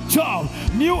 New job,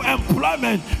 new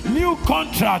employment, new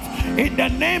contract. In the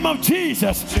name of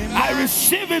Jesus, I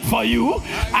receive it for you.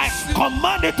 I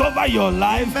command it over your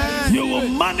life. You will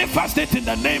manifest it in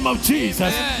the name of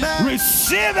Jesus.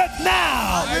 Receive it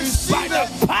now by the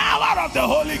power of the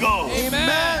Holy Ghost.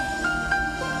 Amen.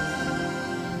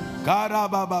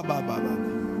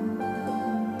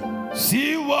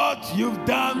 See what you've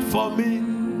done for me.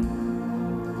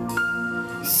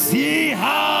 See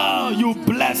how you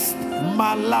blessed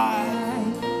my life.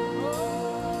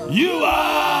 You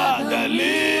are the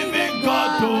living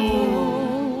God.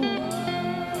 Oh,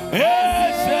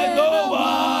 yes, no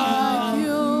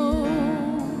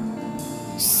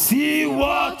one. See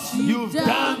what you've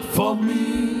done for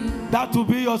me. That will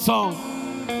be your song.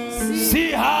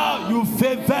 See how you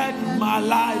favored my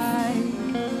life.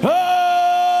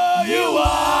 Oh, you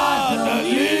are the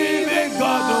living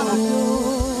God. Oh.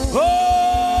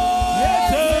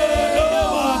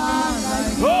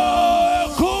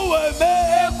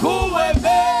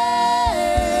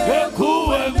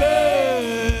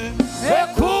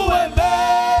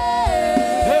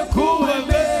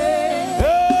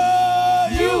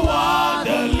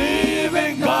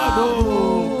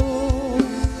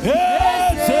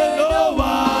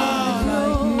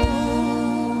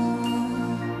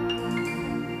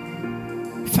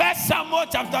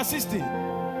 Chapter 16.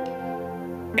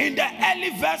 In the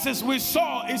early verses we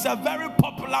saw is a very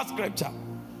popular scripture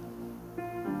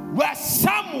where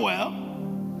Samuel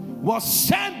was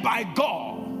sent by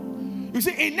God. You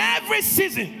see, in every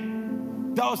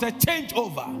season there was a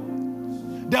changeover.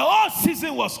 The old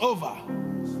season was over.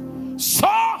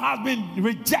 Saul has been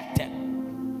rejected.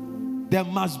 There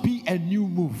must be a new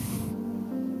move.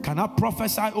 Can I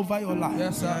prophesy over your life?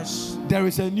 Yes, sir. There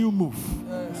is a new move.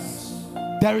 Yes.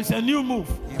 There is a new move.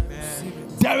 Amen.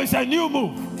 There is a new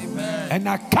move. Amen. And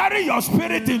I carry your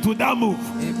spirit into that move.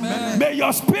 Amen. May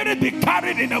your spirit be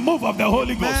carried in the move of the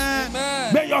Holy Ghost.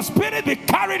 Amen. May your spirit be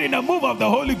carried in the move of the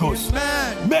Holy Ghost.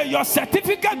 Amen. May your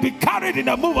certificate be carried in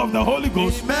the move of the Holy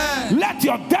Ghost. Amen. Let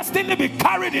your destiny be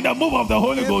carried in the move of the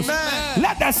Holy Ghost. Amen.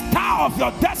 Let the star of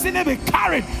your destiny be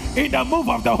carried in the move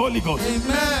of the Holy Ghost.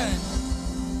 Amen.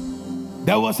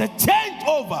 There was a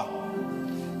changeover.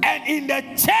 And in the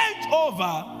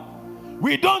changeover,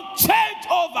 we don't change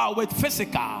over with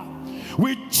physical.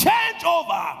 We change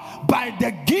over by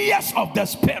the gears of the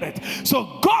Spirit.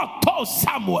 So God told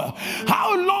Samuel,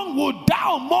 how long would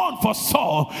thou mourn for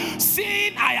Saul,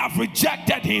 seeing I have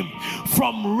rejected him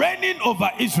from reigning over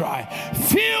Israel?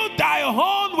 Fill thy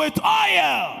horn with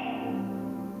oil.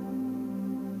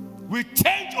 We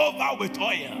change over with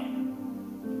oil.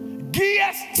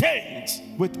 Gears change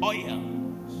with oil.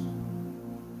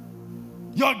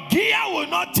 Your gear will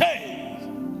not change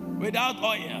without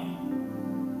oil.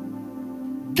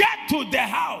 Get to the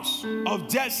house of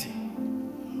Jesse,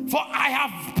 for I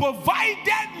have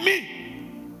provided me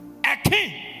a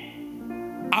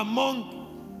king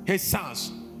among his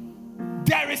sons.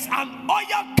 There is an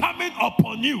oil coming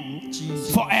upon you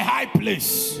for a high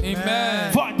place.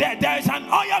 Amen. For there is an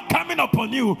oil coming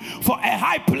upon you for a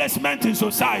high placement in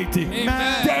society.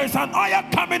 Amen. There is an oil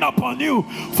coming upon you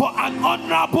for an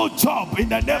honorable job in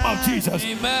the name of Jesus.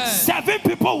 Amen. 7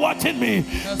 people watching me.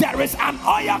 There is an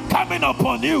oil coming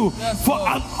upon you for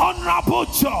an honorable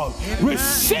job.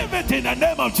 Receive it in the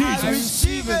name of Jesus.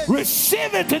 Receive it.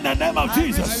 Receive it in the name of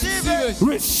Jesus.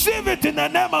 Receive it in the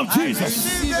name of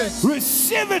Jesus.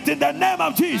 Receive it in the name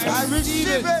of Jesus. I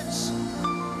receive it.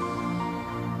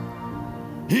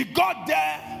 He got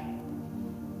there,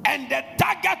 and the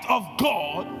target of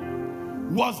God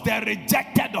was the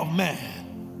rejected of men.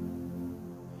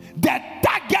 The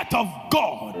target of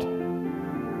God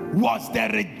was the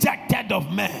rejected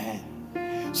of men.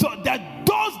 So that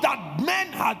those that men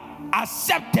had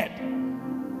accepted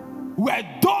were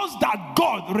those that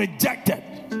God rejected.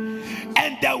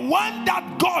 And the one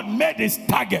that God made his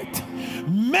target,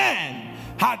 men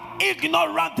had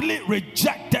ignorantly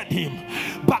rejected him.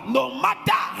 But no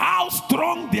matter how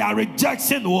strong their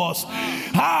rejection was,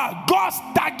 God's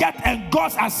target and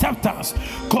God's acceptance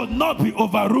could not be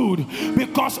overruled,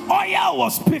 because oil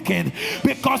was speaking,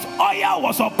 because oil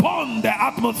was upon the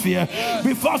atmosphere,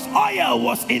 because oil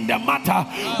was in the matter.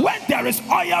 When there is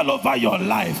oil over your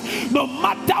life, no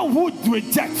matter who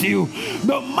rejects you,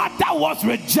 no matter what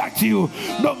rejects you,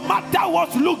 no matter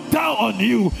what look down on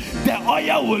you, the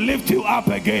oil will lift you up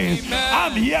again. Amen.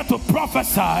 I'm here to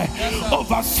prophesy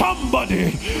over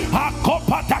somebody.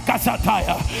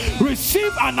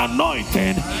 Receive an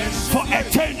anointing for a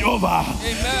changeover.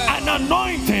 An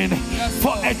anointing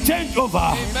for a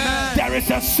changeover. There is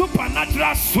a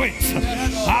supernatural switch.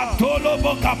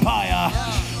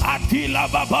 Atila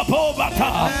Babapo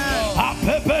Bata,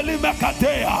 Apepeli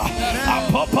Makatea,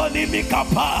 Apopani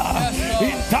Mikapa,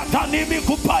 Intatani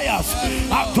Mikupayas,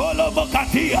 Atolo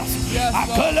Bokatias,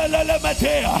 Akolele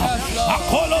Metea,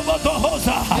 Akolo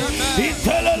Botohosa,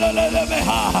 Intelele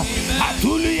Meha,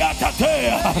 Atulia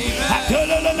Tatea,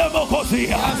 Atelele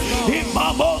Mokosia,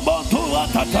 Imamo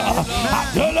Montuatata,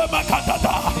 Atele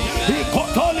Makatata,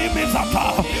 Ikotoli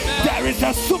Mizata. There is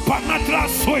a supernatural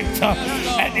switch,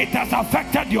 and it has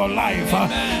affected your life.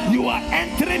 You are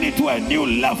entering into a new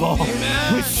level.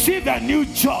 Receive a new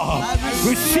job.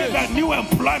 Receive a new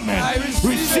employment.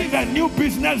 Receive a new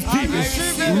business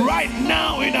deal right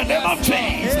now in the name of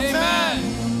Jesus. Amen.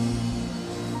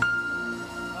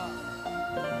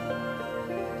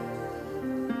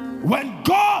 When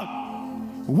God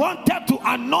wanted to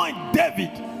anoint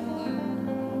David,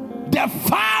 the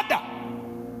father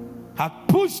had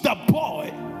pushed the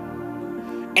boy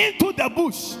into the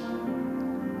bush.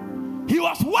 He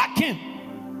was working.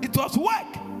 It was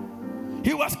work.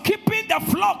 He was keeping the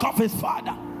flock of his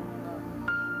father.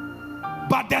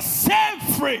 But the same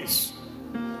phrase,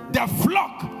 the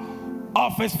flock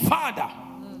of his father,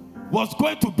 was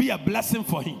going to be a blessing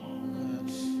for him.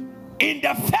 In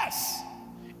the first,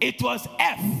 it was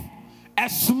F, a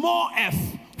small f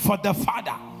for the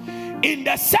father. In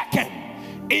the second,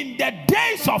 in the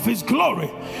days of his glory,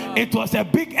 it was a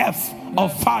big F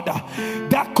of father.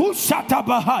 The Kushata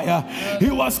Bahaya, he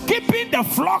was keeping the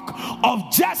flock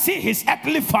of Jesse, his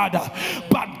earthly father,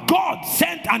 but God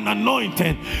sent an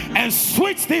anointing and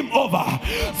switched him over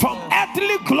from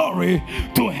earthly glory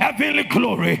to heavenly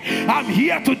glory. I'm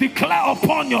here to declare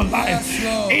upon your life,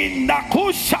 in the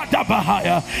Kushata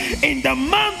Bahaya, in the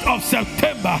month of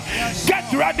September,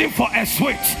 get ready for a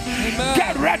switch.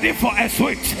 Get ready for a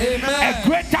switch. A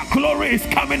greater glory is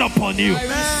coming upon you.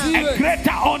 A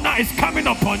greater honor is coming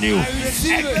upon you.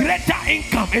 A greater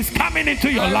income is coming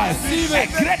into your life. A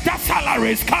greater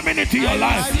salary is coming into your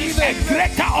life. A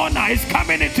greater honor is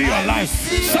coming into your life.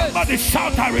 Somebody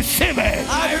shout, I receive it.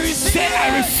 Say,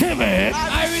 I receive it.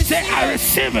 Say, I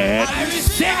receive it.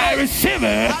 Say, I receive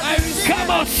it. Come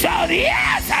on, shout,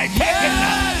 yes, I take it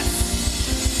now.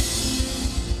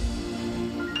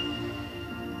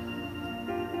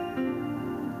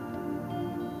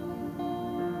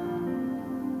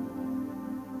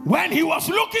 When he was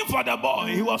looking for the boy,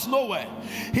 he was nowhere.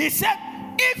 He said,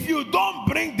 if you don't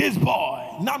bring this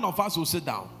boy, none of us will sit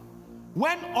down.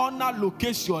 When honor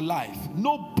locates your life,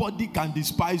 nobody can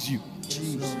despise you.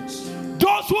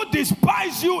 Those who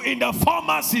despise you in the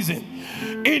former season,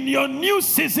 in your new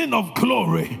season of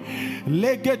glory,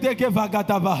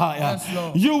 Yes,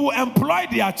 Lord. you will employ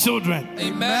their children.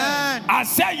 Amen. I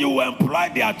said you will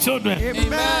employ their children.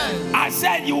 Amen. I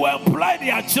said you will employ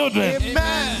their children.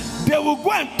 Amen. They will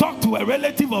go and talk to a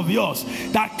relative of yours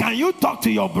that, can you talk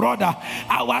to your brother?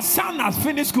 Our son has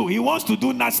finished school. He wants to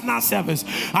do national service.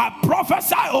 I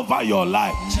prophesy over your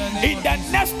life. In the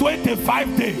next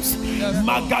 25 days,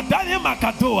 Magadani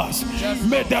Makatoas,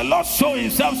 may the Lord show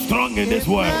himself strong in this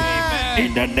world.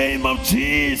 In the name of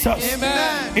Jesus.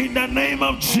 Amen. In the name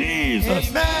of Jesus.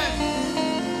 Amen.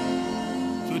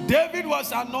 So David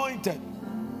was anointed.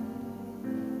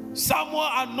 Someone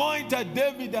anointed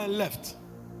David and left.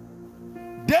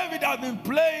 David had been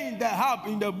playing the harp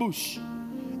in the bush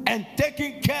and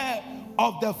taking care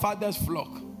of the father's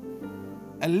flock.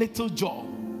 A little job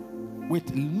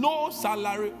with no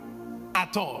salary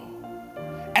at all.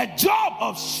 A job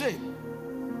of shame.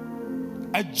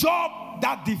 A job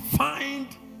that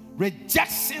defined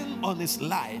rejection on his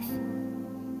life.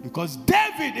 Because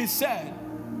David, is said,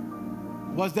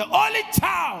 was the only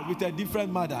child with a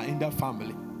different mother in the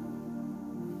family.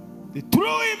 They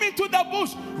threw him into the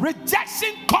bush.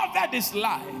 Rejection covered his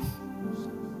life.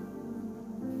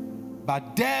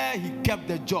 But there he kept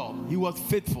the job. He was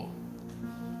faithful.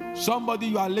 Somebody,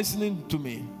 you are listening to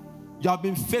me. You have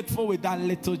been faithful with that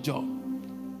little job.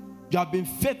 You have been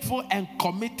faithful and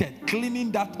committed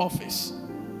cleaning that office.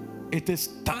 It is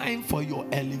time for your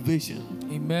elevation.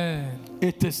 Amen.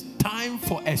 It is time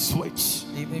for a switch.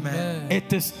 Amen.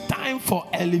 It is time for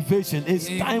elevation. It's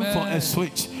time for a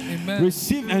switch. Amen.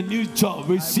 Receive a new job.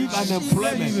 Receive an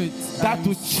employment that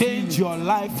will change your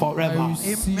life forever.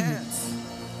 Amen.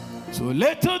 So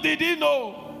little did he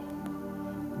know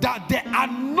that the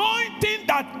anointing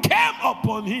that came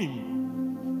upon him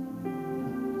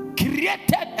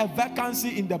created a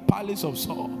vacancy in the palace of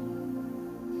Saul.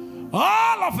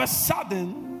 All of a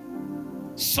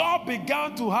sudden, Saul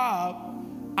began to have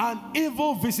an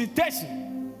evil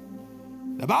visitation.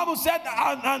 The Bible said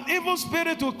that an evil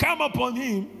spirit will come upon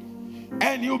him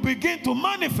and he'll begin to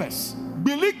manifest.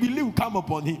 Believe will come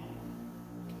upon him.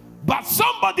 But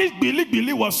somebody's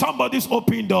believe was somebody's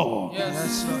open door.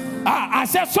 Yes. I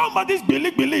said somebody's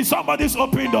believe somebody's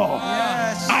open door.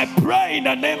 Yes. I pray in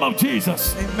the name of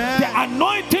Jesus. Amen. The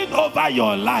anointing over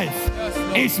your life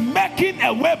is making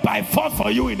a way by force for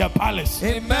you in the palace.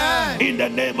 Amen. In the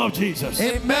name of Jesus.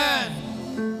 Amen.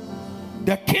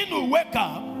 The king will wake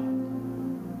up,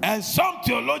 and some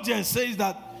theologians say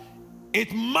that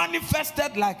it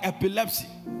manifested like epilepsy.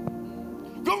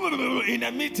 In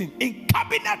a meeting, in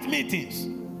cabinet meetings,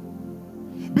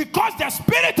 because the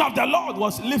spirit of the Lord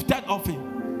was lifted off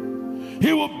him.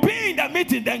 He will be in the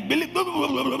meeting, then believe.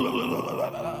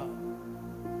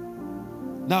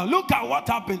 Now look at what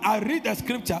happened. I read the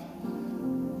scripture,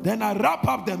 then I wrap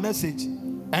up the message,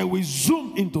 and we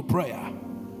zoom into prayer.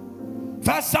 1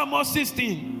 Samuel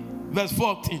 16 verse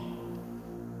 14.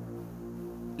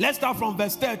 Let's start from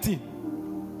verse 13.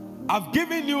 I've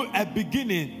given you a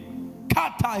beginning. I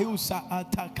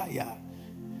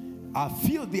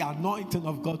feel the anointing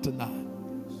of God tonight.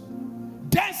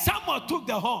 Then someone took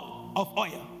the horn of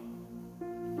oil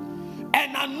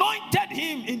and anointed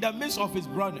him in the midst of his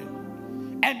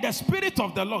brethren. And the spirit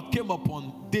of the Lord came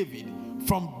upon David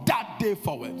from that day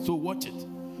forward. So watch it.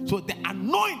 So the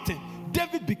anointing,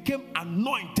 David became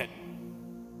anointed.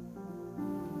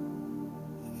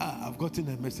 I've gotten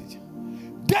a message.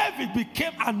 David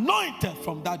became anointed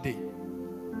from that day.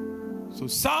 So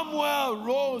Samuel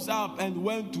rose up and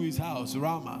went to his house,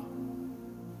 Ramah.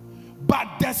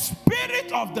 But the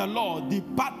spirit of the Lord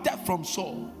departed from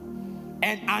Saul,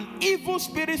 and an evil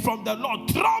spirit from the Lord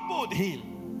troubled him.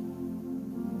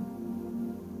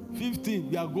 15,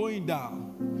 we are going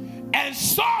down. And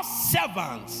Saul's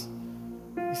servants.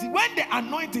 You see, when the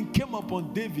anointing came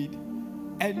upon David,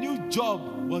 a new job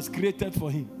was created for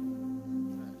him.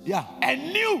 Yeah, a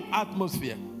new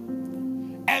atmosphere.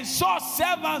 And Saul's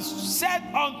servants said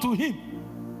unto him,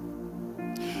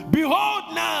 behold,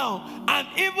 now an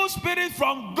evil spirit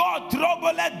from God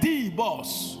troubleth thee,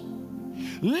 boss.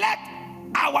 Let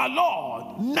our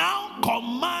Lord now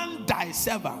command thy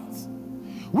servants,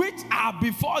 which are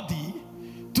before thee,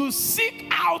 to seek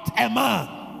out a man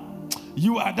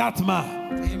you are that man.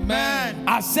 Amen.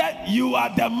 I said, you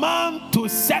are the man to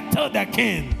settle the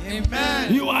king.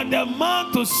 Amen. You are the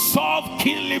man to solve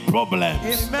kingly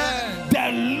problems. Amen.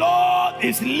 The Lord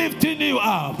is lifting you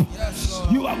up. Yes,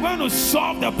 Lord. You are going to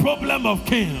solve the problem of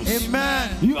kings.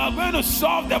 Amen. You are going to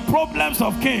solve the problems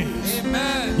of kings.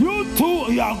 Amen. You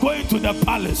too, you are going to the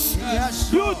palace.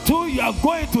 Yes, You too, you are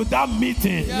going to that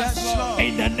meeting. Yes, Lord.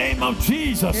 In the name of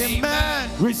Jesus. Amen.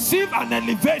 Receive an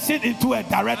elevation into a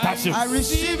directorship. I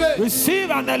receive it. Receive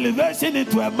an elevation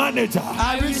into a manager.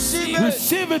 I receive it.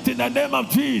 Receive it in the name of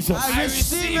Jesus. I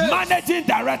receive it. Managing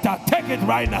director, take it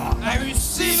right now. I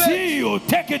receive it. CEO,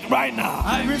 take it right now.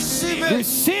 I receive it.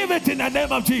 Receive it in the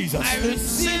name of Jesus. I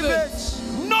receive it.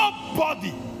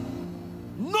 Nobody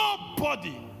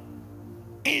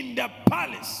in the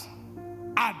palace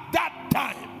at that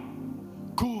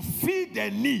time could feed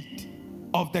the need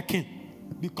of the king,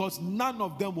 because none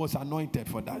of them was anointed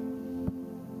for that.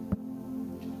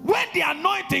 When the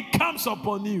anointing comes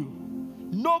upon you,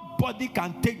 nobody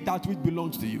can take that which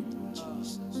belongs to you.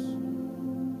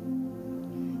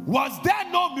 Was there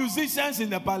no musicians in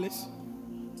the palace?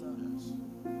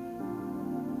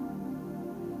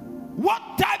 What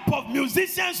type of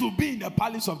musicians will be in the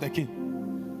palace of the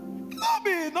king?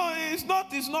 No,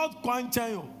 it's not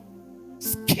quantity.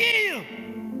 Skill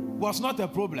was not a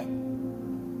problem.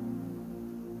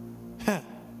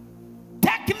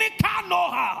 Technical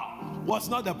know-how was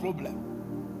not a problem.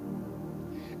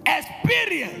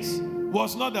 Experience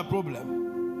was not the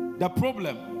problem. The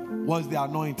problem was the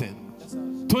anointing.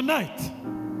 Tonight,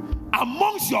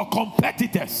 amongst your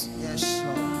competitors, Yes,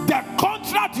 Lord. the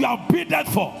contract you have bid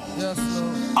for, Yes,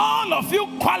 Lord. all of you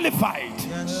qualified.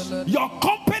 Yes. Your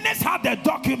companies have the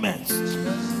documents,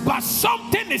 but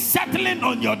something is settling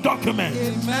on your document.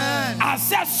 Amen. I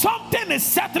said something is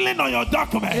settling on your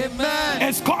document. Amen.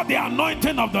 It's called the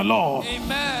anointing of the Lord.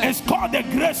 Amen. It's called the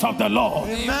grace of the Lord.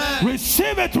 Amen.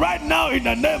 Receive it right now in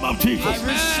the name of Jesus. I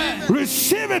receive it.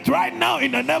 Receive it right now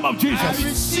in the name of I Jesus.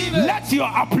 receive it. Let your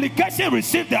application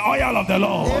receive the oil of the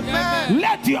Lord. Amen.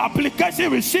 Let your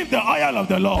application receive the oil of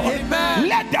the Lord. Amen.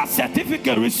 Let that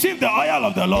certificate receive the oil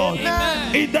of the Lord.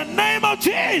 Amen. In the name of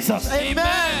Jesus.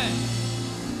 Amen.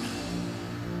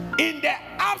 In the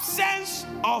absence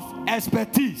of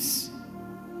expertise,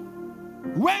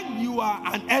 when you are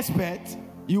an expert,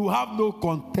 you have no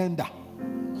contender.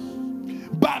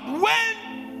 But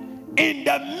when in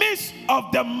the midst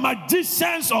of the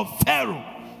magicians of Pharaoh,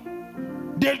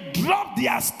 they drop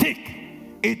their stick,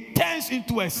 it turns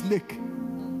into a snake.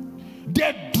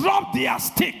 They drop their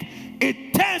stick,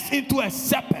 it turns into a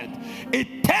serpent,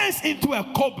 it turns into a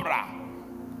cobra.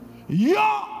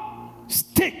 Your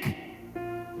stick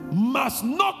must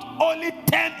not only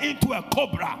turn into a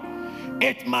cobra,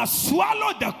 it must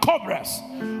swallow the cobras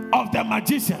of the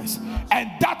magicians. And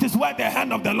that is where the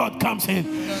hand of the Lord comes in.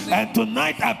 And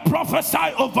tonight I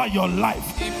prophesy over your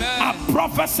life. Amen. I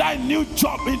prophesy new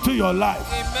job into your life.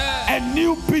 Amen. A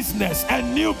new business, a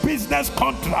new business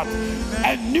contract,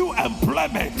 a new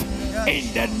employment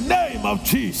in the name of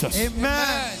Jesus.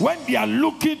 Amen. When they are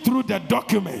looking through the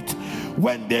document,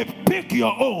 when they pick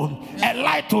your own, a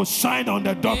light will shine on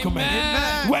the document.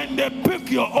 Amen. When they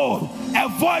pick your own, a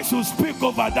voice will speak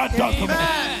over that document.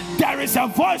 Amen. There is a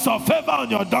voice of favor on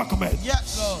your document.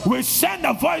 Yes, Lord. We send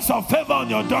a voice of favor on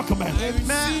your document.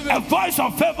 Amen. A voice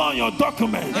of favor on your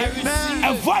document. I receive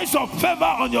A it. voice of favor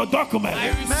on your document. I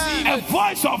receive A it.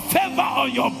 voice of favor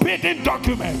on your bidding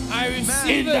document. I receive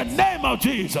In the it. name of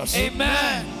Jesus.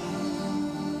 Amen.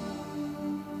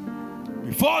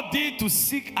 Before thee to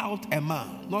seek out a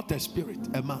man, not a spirit,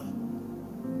 a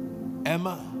man. A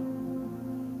man.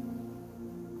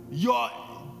 Your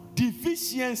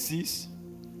deficiencies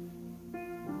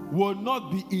will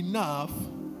not be enough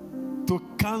to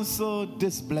cancel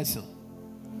this blessing.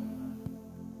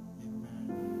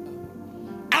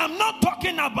 I'm not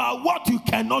talking about what you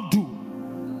cannot do.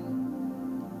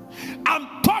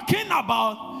 I'm talking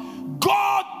about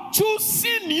God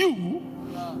choosing you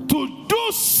to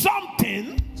do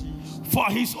something for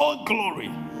his own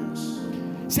glory.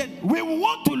 Said, we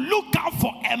want to look out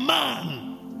for a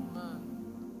man,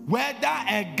 whether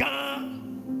a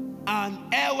Ghan, an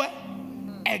Ewe,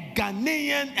 a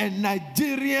Ghanaian, a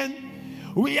Nigerian.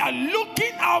 We are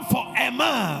looking out for a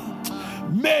man.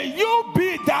 May you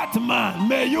be that man.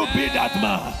 May you be that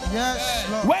man. Yes,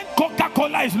 Lord. When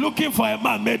Coca-Cola is looking for a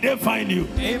man, may they find you.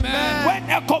 Amen. When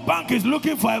EcoBank is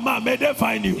looking for a man, may they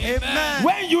find you. Amen.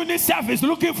 When UNICEF is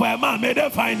looking for a man, may they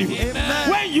find you. Amen.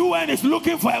 When UN is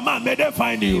looking for a man, may they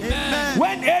find you. Amen.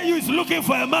 When AU is looking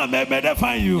for a man, may they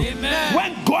find you. Amen.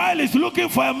 When Goyle is looking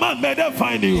for a man, may they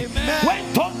find you. Amen.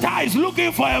 When Tota is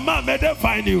looking for a man, may they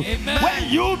find you. Amen. When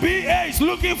UBA is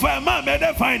looking for a man, may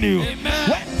they find you. Amen.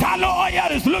 When Talo Oya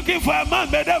is looking for a man,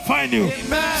 may they find you.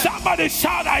 Amen. Somebody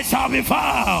shout, I shall be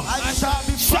found. I shall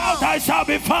be Shout, found. I shall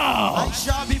be found. I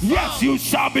shall be found. Yes, you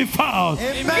shall be found.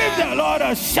 Amen. Give the Lord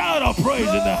a shout of praise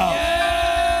in the house. Yes.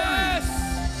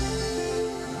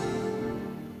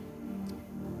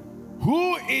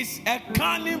 Who is a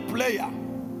cunning player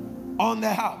on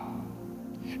the harp?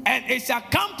 And it shall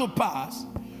come to pass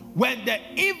when the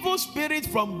evil spirit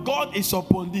from God is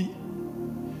upon thee,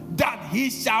 that he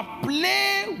shall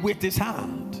play with his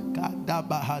hand.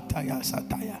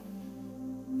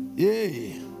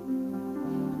 Yeah.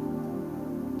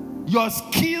 Your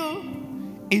skill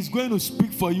is going to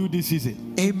speak for you this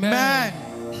season. Amen.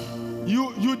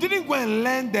 You didn't go and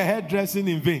learn the hairdressing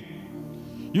in vain.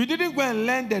 You didn't go and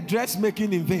learn the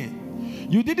dressmaking in vain.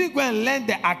 You didn't go and learn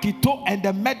the akito and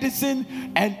the medicine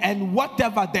and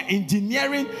whatever, the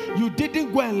engineering. You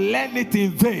didn't go and learn it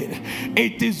in vain.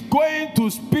 It is going to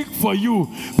speak for you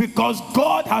because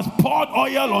God has poured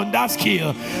oil on that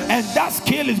skill, and that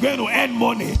skill is going to earn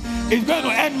money. It's going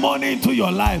to earn money into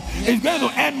your life. It's going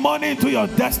to earn money into your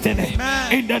destiny.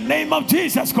 Amen. In the name of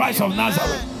Jesus Christ of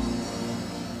Nazareth.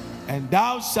 And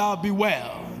thou shalt be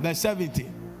well. Verse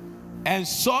 17. And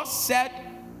Saul said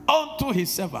unto his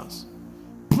servants,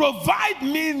 provide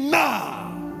me now.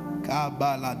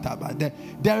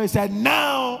 There is a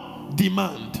now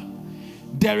demand.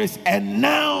 There is a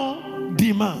now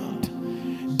demand.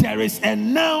 There is a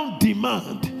now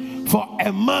demand for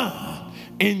a man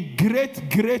in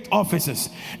great offices.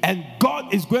 And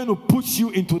God is going to push you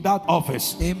into that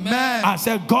office. Amen. I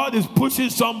said, God is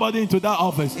pushing somebody into that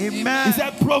office. Amen. He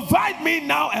said, provide me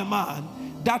now a man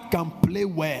that can play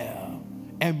well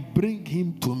and bring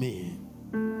him to me.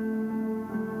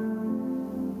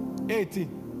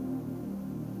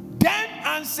 18. Then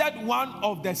answered one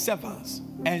of the servants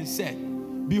and said,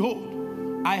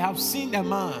 behold, I have seen a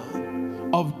man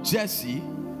of Jesse,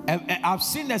 and I've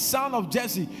seen the son of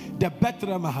Jesse, the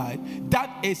Bethlehemite,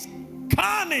 that is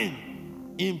cunning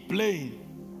in playing,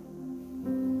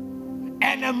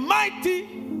 and a mighty,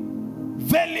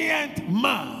 valiant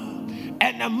man,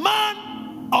 and a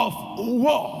man of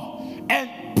war, and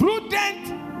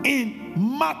prudent in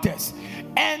matters,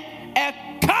 and a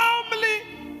calmly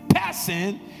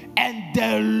person, and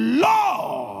the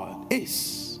Lord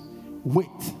is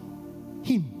with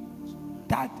him.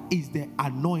 That is the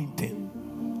anointing.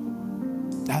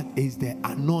 That is the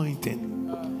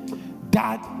anointing.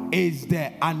 That is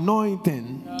the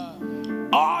anointing.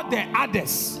 All the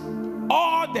others,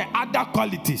 all the other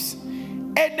qualities,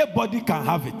 anybody can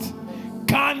have it.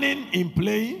 Cunning in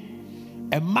playing,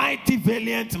 a mighty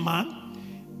valiant man,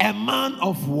 a man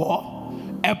of war,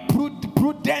 a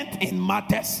prudent in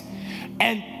matters,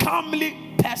 and calmly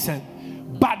person.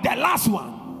 But the last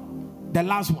one,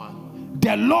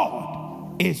 the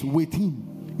Lord is with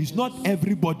him. It's not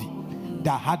everybody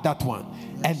that had that one.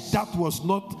 And that was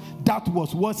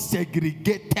what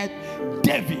segregated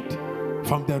David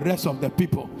from the rest of the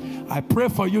people. I pray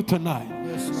for you tonight.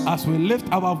 Yes, as we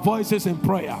lift our voices in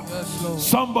prayer. Yes,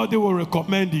 somebody will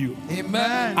recommend you.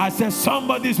 Amen. I said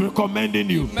somebody is recommending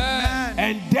you. Amen.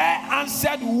 And there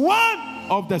answered one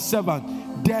of the servants.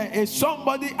 There is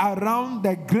somebody around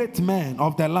the great men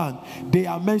of the land. They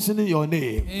are mentioning your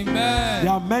name. Amen. They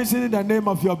are mentioning the name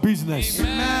of your business.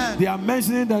 Amen. They are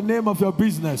mentioning the name of your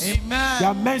business. Amen. They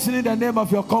are mentioning the name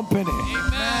of your company.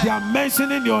 Amen. They are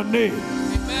mentioning your name.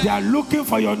 Amen. They are looking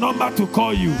for your number to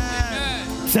call you.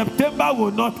 Amen. September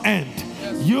will not end.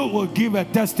 Yes. You will give a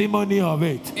testimony of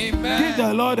it. Amen. Give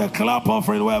the Lord a clap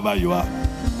offering wherever you are.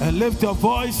 And lift your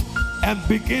voice and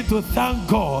begin to thank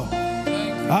God.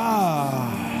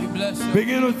 We bless you.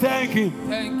 Begin to thank Him.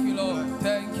 Thank you, Lord.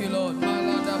 Thank you, Lord.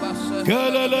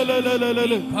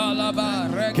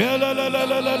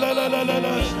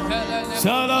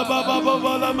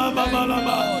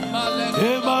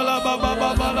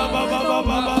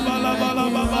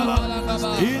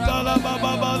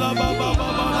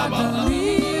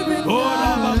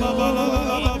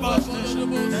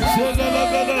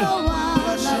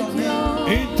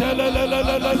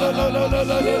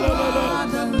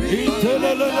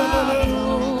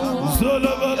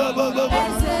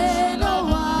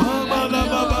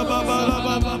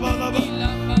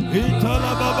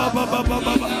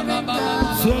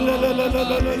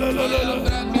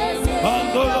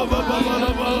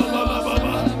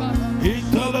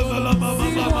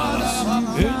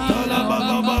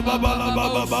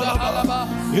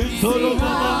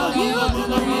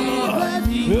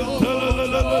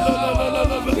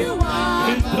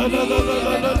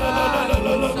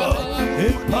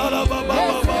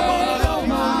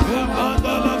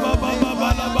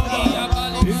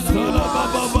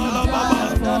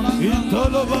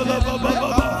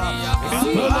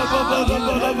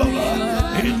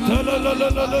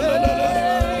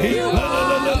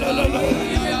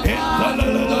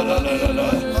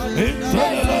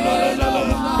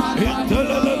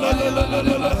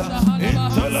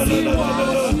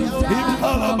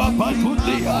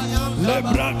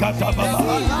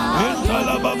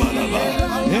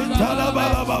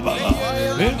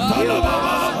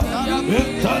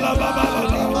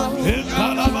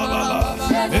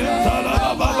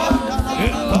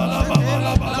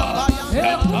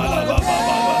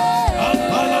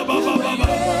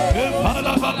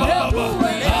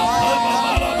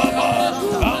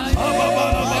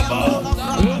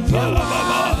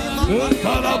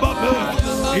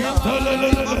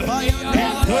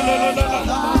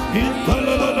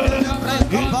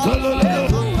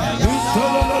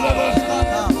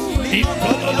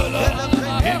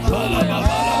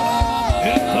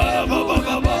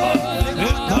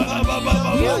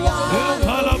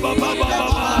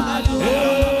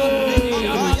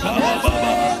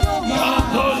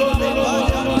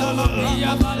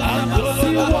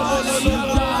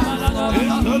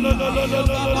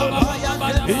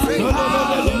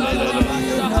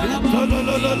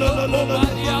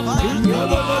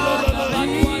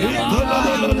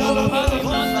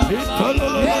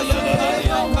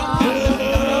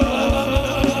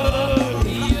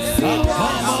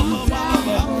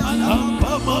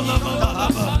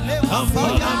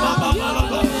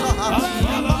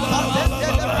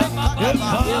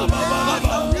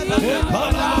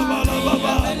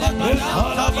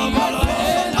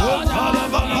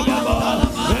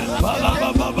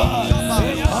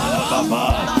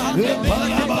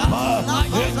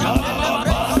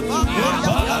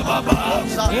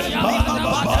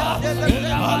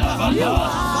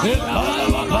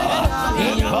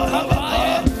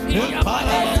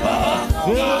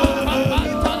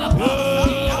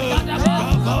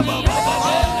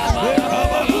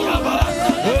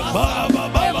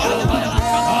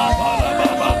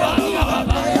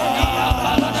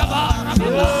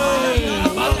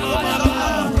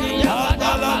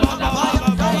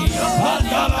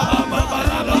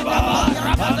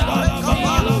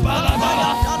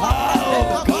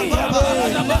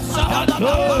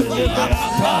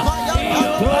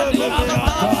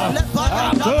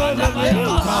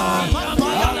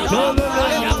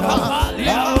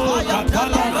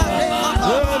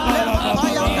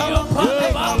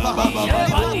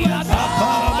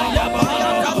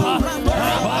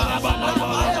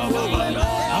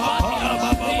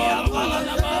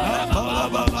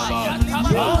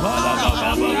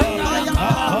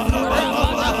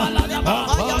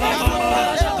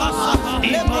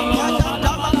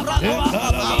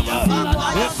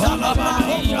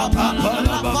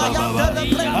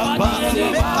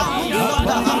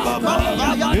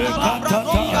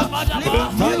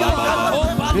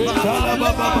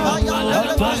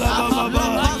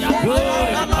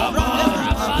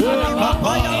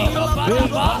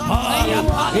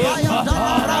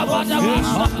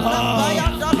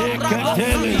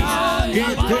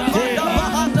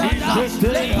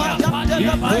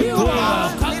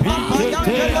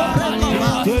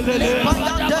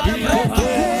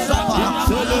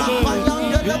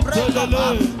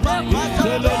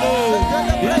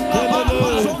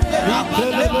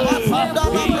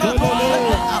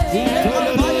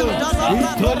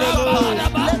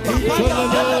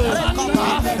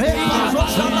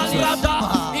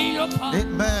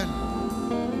 Amen.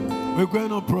 We're going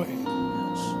to pray.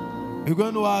 We're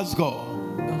going to ask God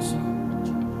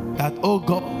that, oh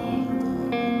God,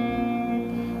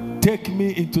 take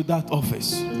me into that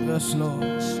office. Yes,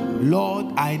 Lord.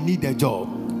 Lord, I need a job.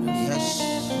 Yes.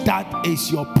 That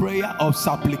is your prayer of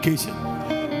supplication.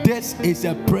 This is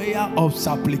a prayer of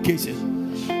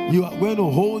supplication. You are going to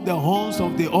hold the horns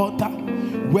of the altar.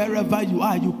 Wherever you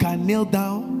are, you can kneel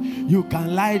down, you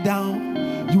can lie down,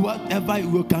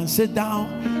 you can sit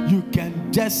down, you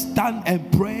can just stand and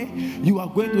pray. You are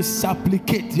going to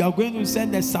supplicate. You are going to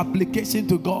send a supplication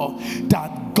to God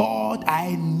that, God,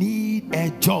 I need a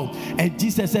job. And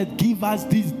Jesus said, give us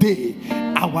this day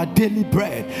our daily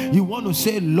bread. You want to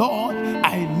say, Lord,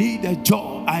 I need a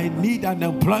job. I need an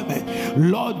employment.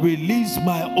 Lord, release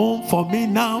my own for me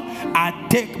now. I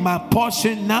take my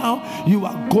portion now. You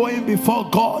are going before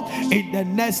God in the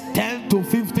next 10 to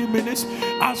 15 minutes.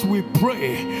 As we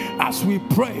pray,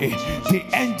 the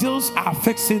angels are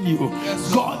fixing you.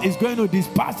 God is going to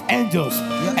dispatch angels,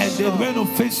 and they're going to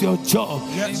fix your job.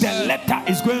 The letter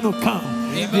is going to come.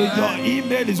 Your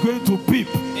email is going to beep.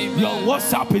 Your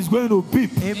WhatsApp is going to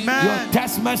beep. Your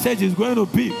text message is going to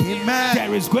beep.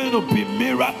 There is going to be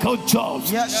miracle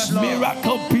jobs,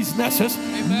 miracle businesses,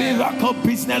 miracle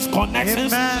business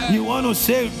connections. You want to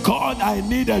say, God, I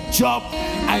need a job.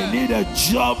 I need a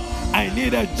job. I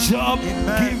need a job.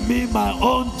 Give me my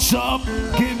own job.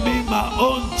 Give me my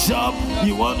own job.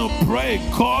 You want to pray.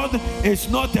 God is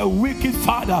not a wicked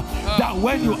father that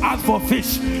when you ask for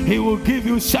fish, he will give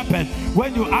you serpent.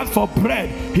 When you ask for bread,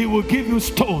 he will give you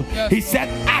stone. He said,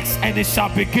 ask and it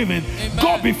shall be given.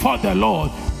 Go before the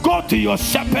Lord. Go to your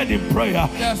shepherd in prayer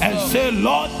and say,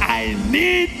 Lord, I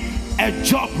need a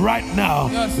job right now.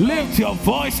 Lift your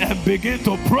voice and begin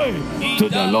to pray to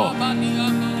the Lord.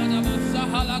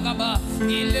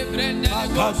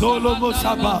 Makazolo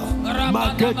Mosaba,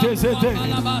 Makete Zete,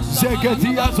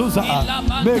 Zeketia Zuza,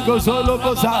 Mekozolo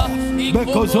Mosa,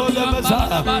 Mekozolo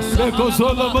Mosa,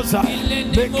 Mekozolo Mosa,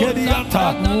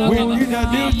 Mekeriata. We need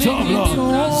a new job,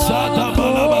 Lord. Sata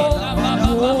Balaba,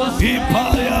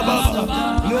 Ipaya Baba,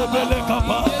 Lebele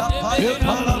Kapa,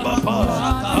 Ipala Baba,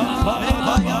 Apaya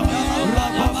Baba,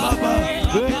 Rababa,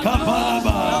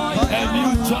 Ekapalaba, a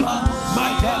new job,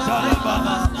 Makatalaba,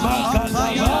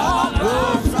 Makatalaba.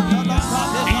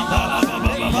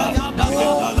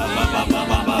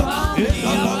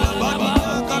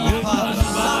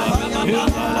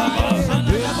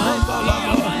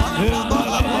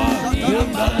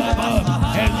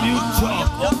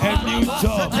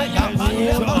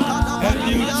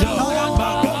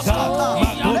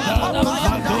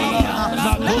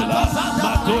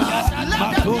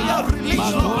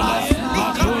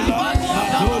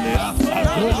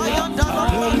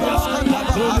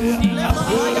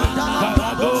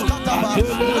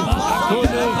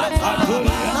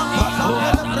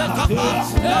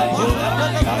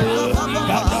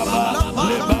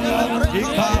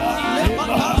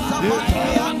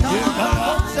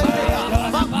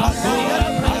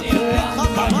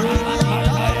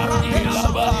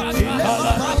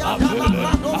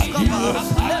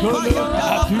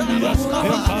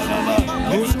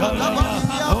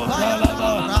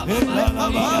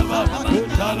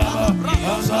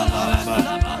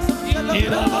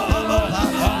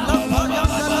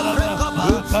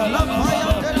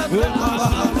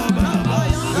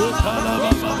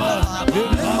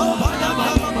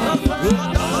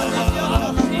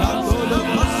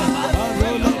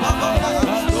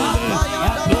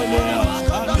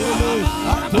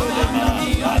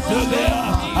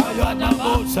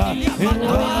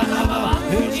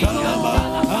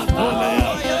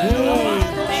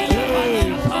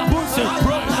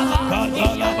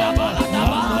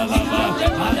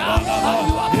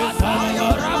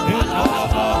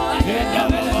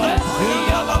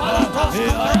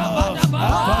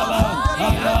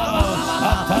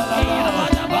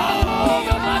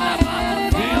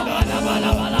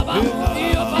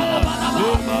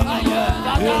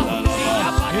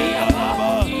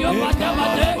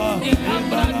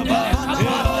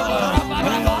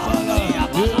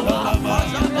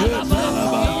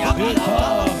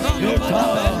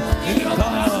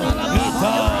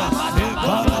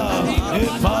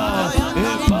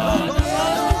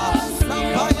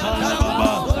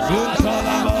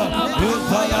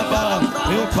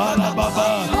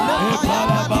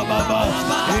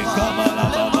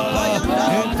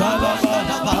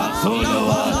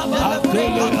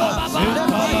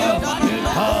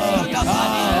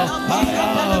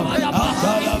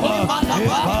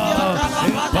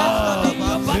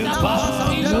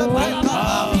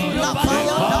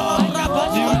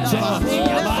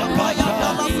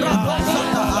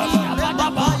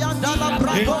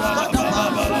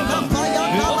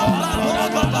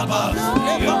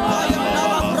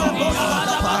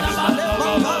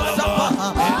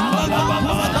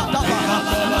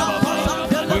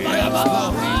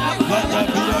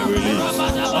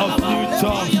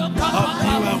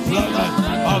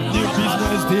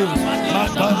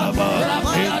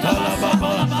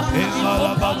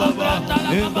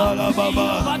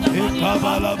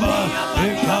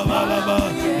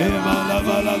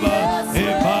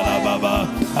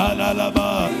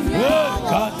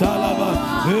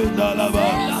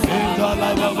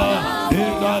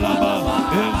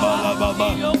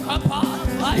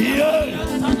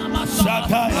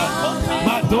 Shataya,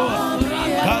 Madoa,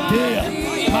 Katea,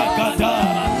 Makata,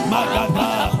 Makata,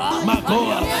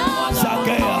 Makoa,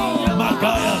 Zakaya,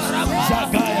 Makaya,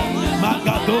 Zakaya,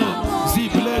 Makado,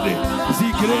 Ziblede,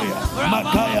 Zigrea,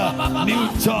 Makaya, new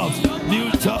jobs, new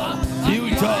jobs, new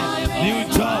new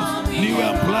jobs, new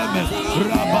employment.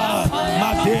 Rabba,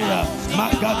 Madea,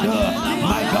 Magada,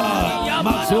 Maga,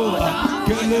 Mazoa,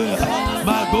 Kelea,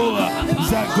 Magoa,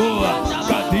 Zagoa,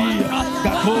 Kadia,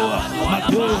 Gagoa,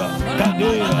 Madea,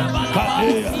 Kadea,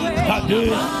 Kadea,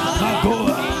 Kadea,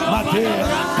 Magoa, Madea,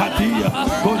 Kadia,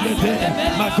 Kolede,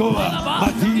 Magoa,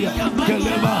 Madia,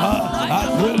 Kelemaha,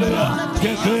 Adelea,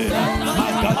 Kebea,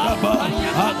 Magadaba,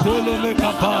 Adelele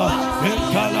Kapa,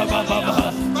 Ekalababa,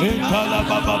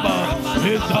 Ekalababa,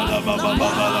 Ekalababa,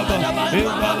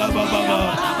 Ekalababa,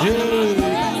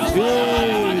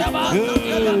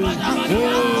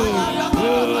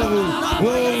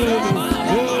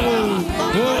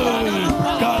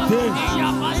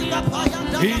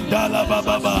 Indala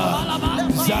baba,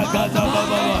 Zagada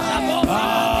baba,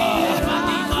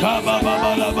 Kaba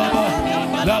baba la baba,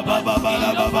 la baba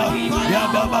la baba, ya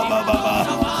baba baba,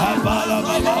 Abala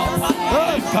baba,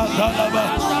 Katala baba,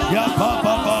 ya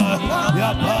baba, ya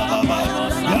baba,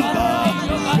 ya baba,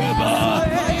 Keba,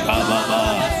 Kababa,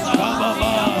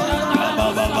 Kababa,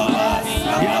 Kababa baba,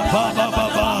 ya baba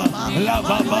baba, la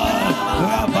baba,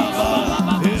 la baba,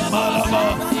 Emalaba,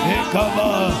 Ekaba,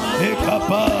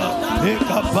 Ekapa.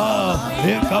 Ekapa,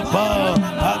 Ekapa,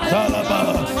 Antalaba,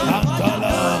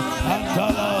 Antala,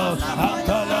 Antala,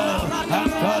 Antala, Antala,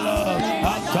 Antala,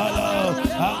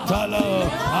 Antala,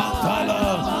 Antala,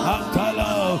 Antala,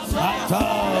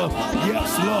 Antala.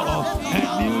 Yes, Lord, a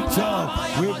new job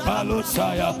with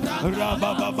Palosaya,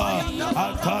 Rabababa,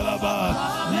 Antalaba,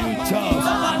 new job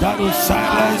that will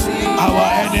silence our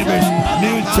enemies.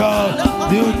 New job,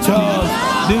 new job,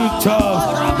 new job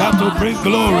that will bring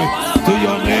glory to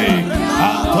your name.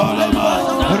 Antolama,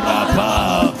 Rapa,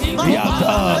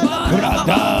 Yata,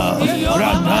 Rada,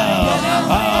 Rada,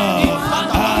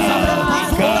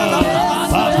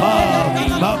 Papa,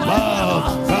 Papa,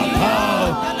 Papa,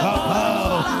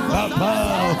 Papa,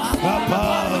 Papa,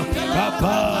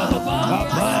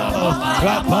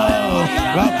 Papa,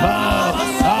 Papa,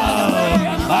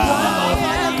 Papa,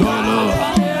 Golo,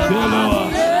 Golo,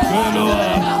 Golo.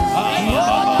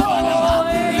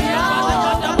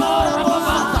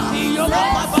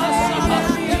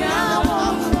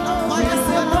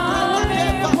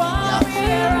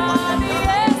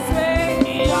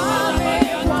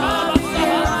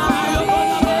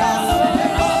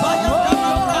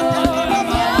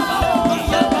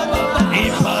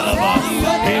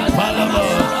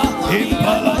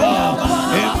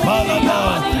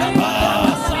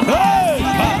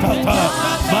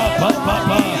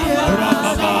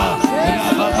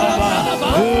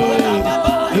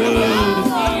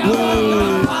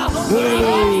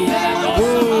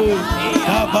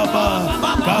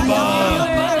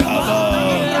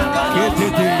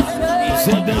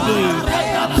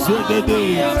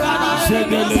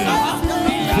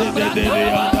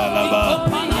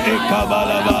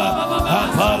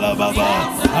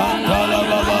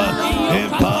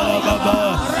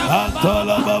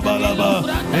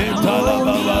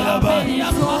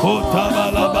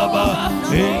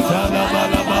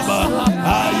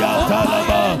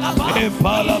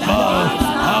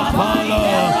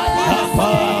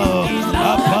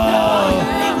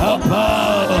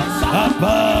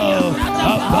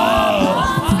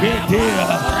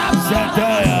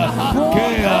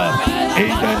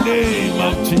 In the name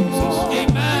of Jesus.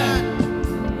 Amen.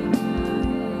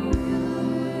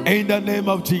 In the name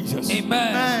of Jesus.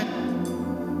 Amen.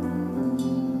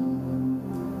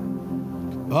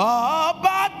 Oh,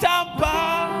 Batampa.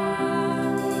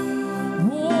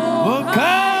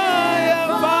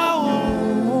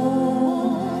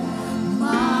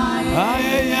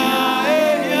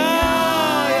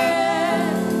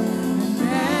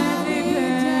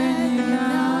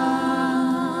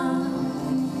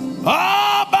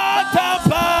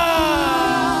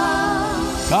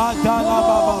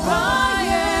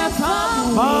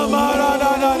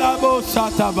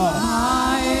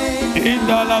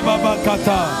 Indala baba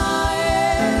kata,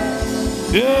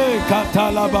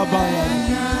 kata la baba ya.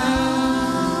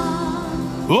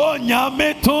 O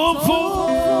nyame tumfu,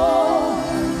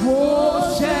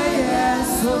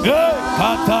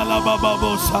 kata la baba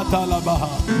bo shata la baha.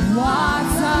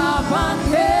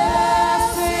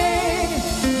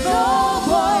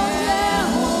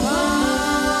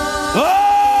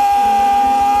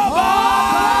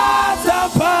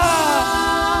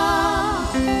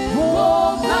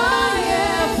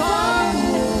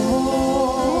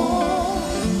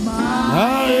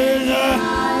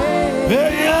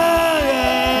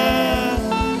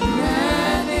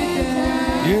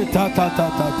 Ta ta ta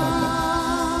ta ta ta.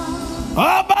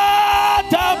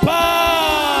 Abatapa.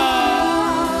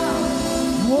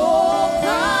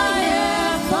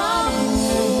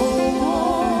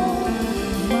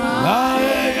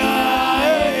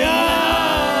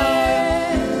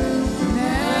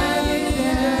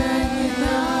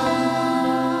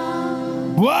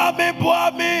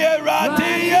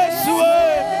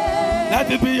 Let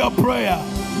it be your prayer.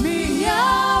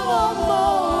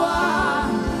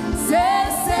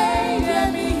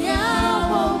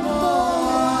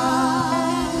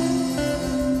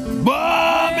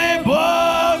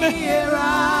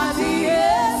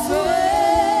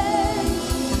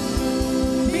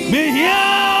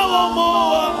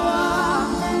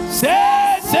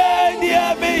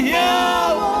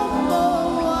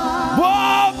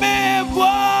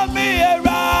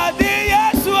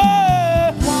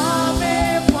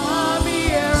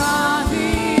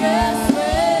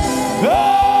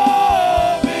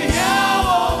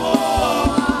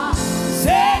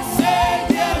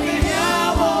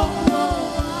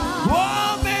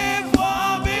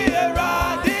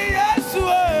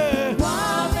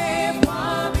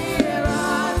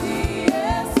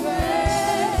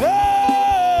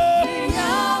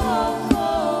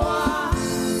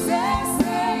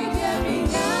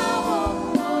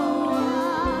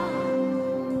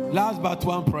 Last but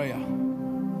one prayer.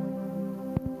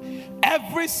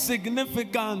 Every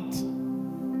significant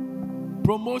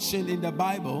promotion in the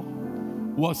Bible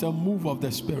was a move of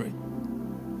the Spirit.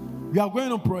 We are going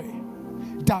to pray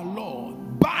that,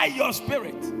 Lord, by your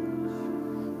Spirit,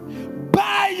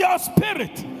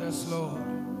 Yes, Lord.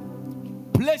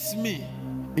 place me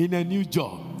in a new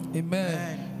job.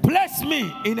 Amen. Place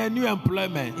me in a new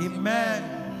employment.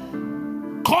 Amen.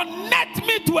 Connect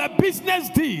me to a business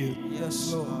deal.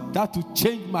 Yes, Lord. That will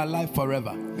change my life forever.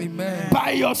 Amen.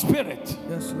 By your Spirit.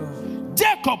 Yes, Lord.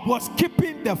 Jacob was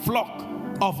keeping the flock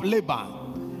of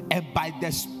Laban, and by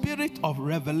the Spirit of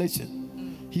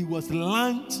revelation, he was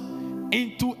launched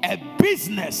into a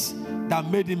business that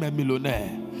made him a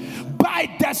millionaire.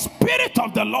 By the Spirit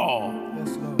of the Lord.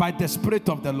 Yes, Lord. By the Spirit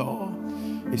of the Lord.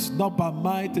 It's not by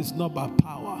might, it's not by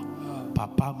power.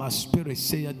 Papa, my spirit,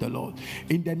 saith the Lord.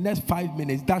 In the next 5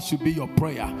 minutes, that should be your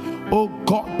prayer. Oh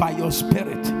God, by your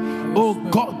Spirit. Oh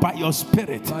God, by your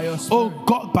Spirit. Oh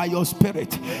God, by your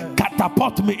Spirit.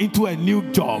 Catapult me into a new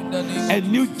job. A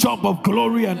new job of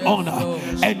glory and honor.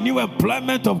 A new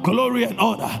employment of glory and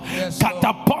honor.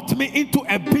 Catapult me into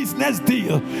a business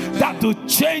deal that will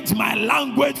change my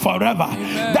language forever.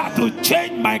 That will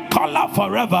change my color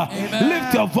forever.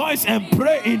 Lift your voice and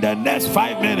pray in the next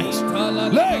 5 minutes.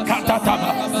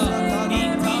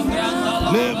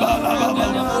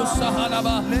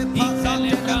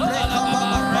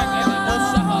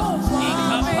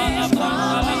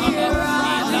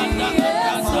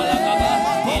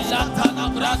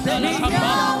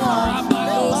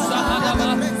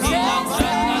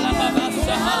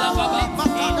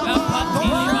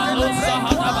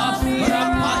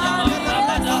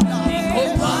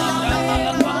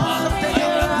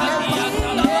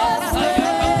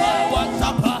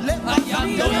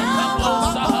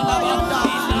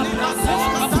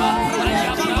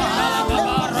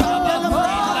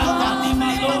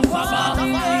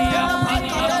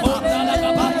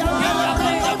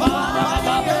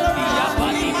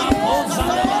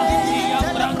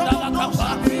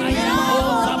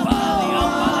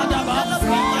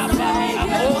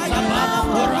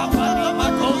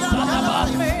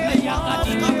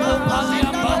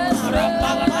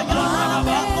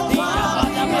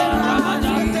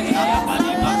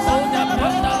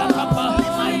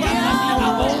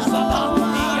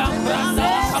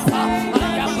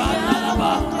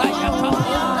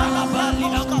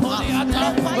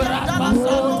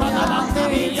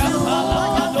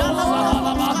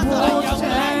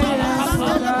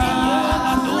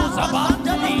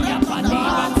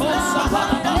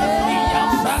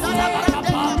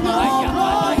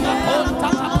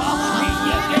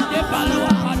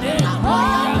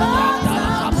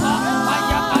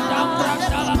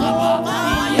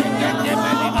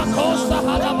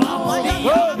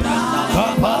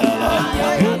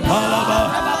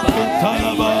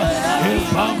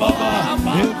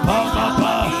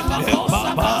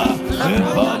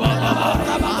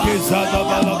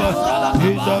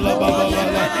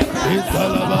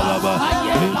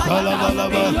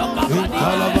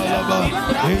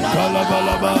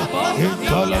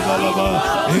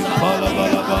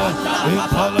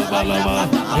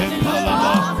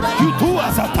 You do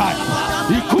as attack.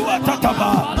 Ikuwa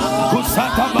tataba.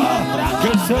 Kusataba.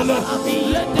 Kesele.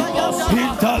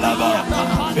 Italaba.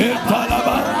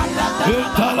 Italaba.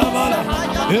 Italabala.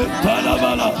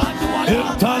 Italabala.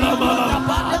 Italabala.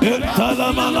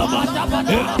 Italabala.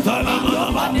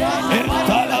 Italabala.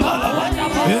 Italabala.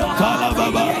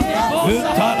 Italababa.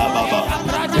 Italababa.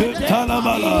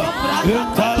 Italabala.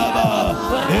 Italaba.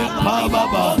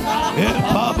 Ipababa.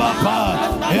 Ipababa.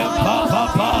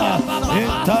 Ipababa.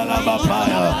 Italababa.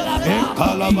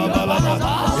 Ikalababa. Ipalababa.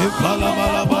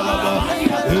 Ipalababa.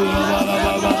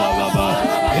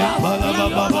 Ipalababa.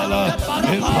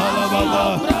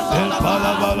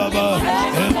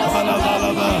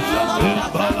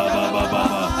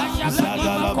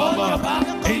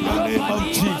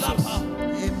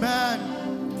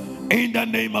 In the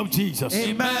name of Jesus.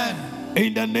 Amen.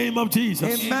 In the name of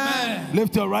Jesus. Amen.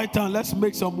 Lift your right hand. Let's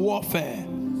make some warfare.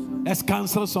 Let's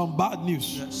cancel some bad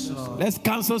news. Yes, Lord. Let's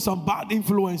cancel some bad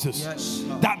influences Yes,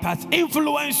 Lord. that has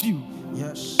influenced you.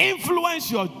 Yes.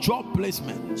 Influence your job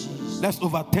placement. Let's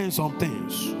overturn some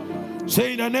things.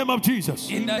 Say in the name of Jesus.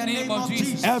 In the name of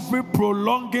Jesus. Every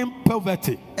prolonging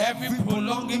poverty Every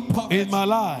prolonging poverty in my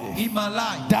life, in my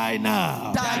life, die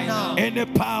now. die now. Any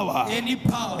power, Any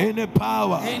power, any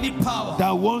power any power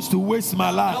that wants to waste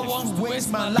my that life, wants to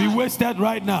waste my be life, wasted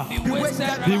right now. be wasted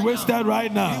right Be now. wasted right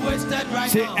Be now. wasted right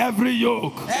Say now. every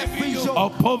yoke Every yoke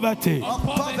of poverty, of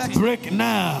poverty break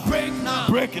now. break now.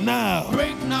 Break now.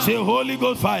 Break now. Say Holy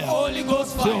Ghost fire. Holy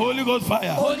Ghost Say fire. Holy Ghost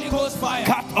fire. Holy Ghost fire.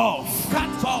 Cut off.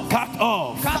 Cut off. Cut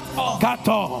off. Cut off. Cut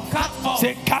off. Cut off.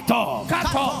 Say cut off.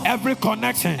 Cut off. Every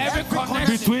connection Every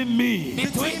connection between me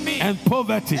between me and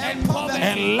poverty and poverty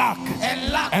and lack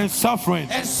and lack and suffering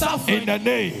and suffering in the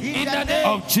name in the name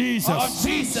of Jesus. of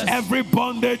Jesus. Every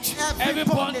bondage, Every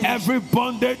bondage, every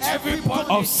bondage every bondage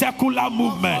of secular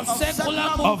movement, of secular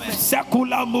of movement,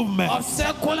 secular movement of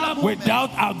secular movement,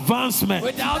 without advancement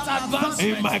without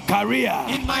advancement in my career,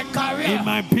 in my career, in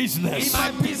my business, in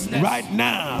my business, right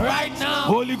now. right now.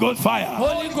 Holy Ghost fire.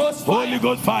 Holy Ghost fire. Holy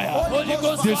Ghost fire. Holy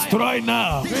Ghost Destroy fire.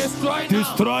 now. Destroy now.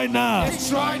 Destroy now.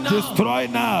 Destroy now. Destroy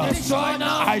now. Destroy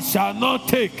now. I shall not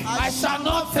take. I shall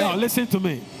not Now fail. listen to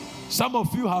me. Some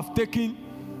of you have taken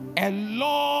a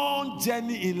long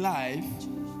journey in life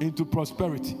into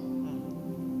prosperity.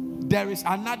 There is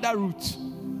another route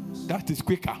that is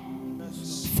quicker,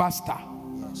 faster,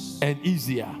 and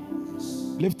easier.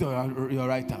 Lift your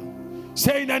right hand.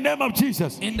 Say in the name of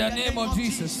Jesus. In the name of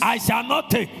Jesus. I shall not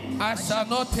take. I shall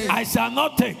not take. I shall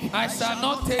not take I shall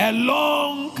not take a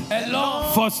long,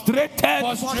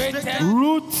 frustrated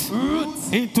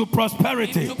route into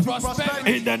prosperity. into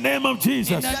prosperity. In the name of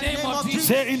Jesus. In the name of Jesus.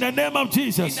 Say in the name of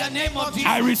Jesus. In the name of Jesus.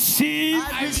 I receive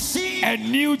I receive a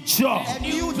new job. a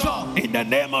new job. In the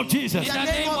name of Jesus. In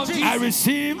the name of Jesus. I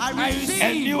receive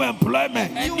a new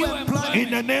employment. a new employment.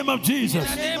 In the name of Jesus.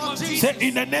 In the name of Jesus. Say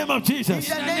in the name of Jesus.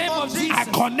 In the name of Jesus. I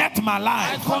connect my I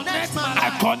life. connect my I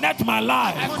life. connect my I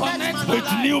life connect my with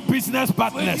life new business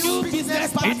partners. with new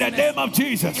business In the partners. name of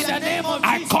Jesus. In the name of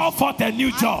I Jesus. call forth a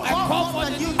new job. I call for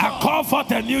the new I job. call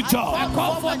forth a new I job.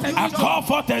 call for the new I job. call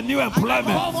forth a new I employment.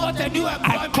 call for the new I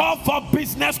employment. call for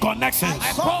business connections.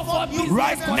 I call for business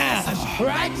Right connections. now.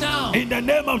 Right now. In the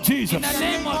name of Jesus. In the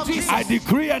name of Jesus. I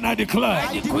decree and I I declare.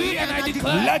 decree and I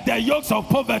declare. Let the yokes of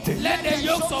poverty Let the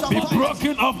yokes of be poverty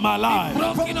broken off my life.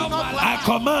 broken off my I life.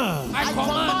 command. I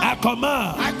command. I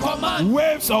command. I command.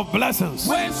 Waves of blessings.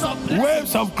 Waves of blessings.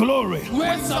 Waves of glory.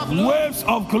 Waves of glory. Waves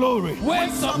of glory.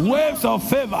 Waves of Waves of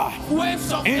favor.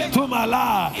 waves of Into my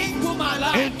life. into my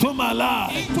life. Into my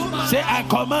life. Into my Say, life. I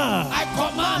command I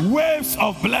command waves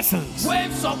of blessings.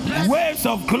 waves of blessings. Waves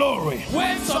of glory.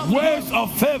 Waves of Waves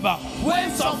of favor.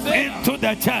 waves of favor. Into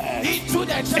the church. Into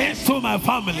the church. Into my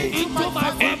family. Into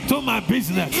my family. Into my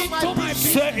business. Into my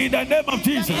business. Say in the name of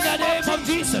Jesus. In the name of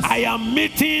Jesus. I am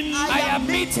meeting I am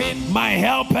meeting my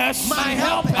helpers my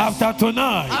helpers after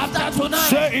tonight. after tonight.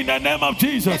 Say in the name of In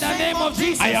Jesus. the name of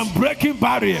Jesus. I am breaking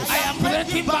barriers. I am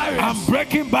breaking barriers. I'm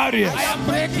breaking barriers I am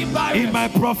breaking barriers. in my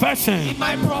profession. In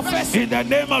my profession. In the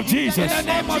name of In Jesus. the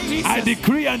name of Jesus. I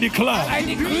decree and declare. I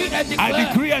decree and declare. I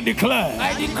decree and declare.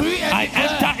 I decree and I declare.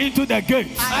 enter into the gate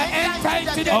I enter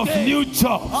into the of gate new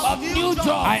jobs. of new jobs.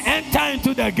 I enter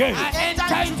into the gate I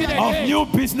enter into the of gate new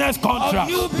business of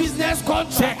contracts. new business Say,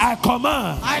 contracts. I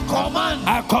command. I command.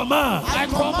 I command I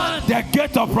command the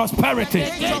gate of prosperity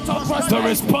the gate of to prosperity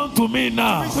respond to me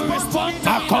now. to respond to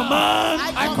I me command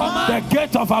now. I command the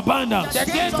gate of abundance the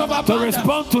gate of to abundance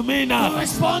respond to me to now.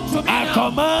 respond to me I now.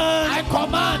 command I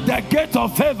command the gate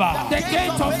of favor the gate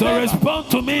of to favor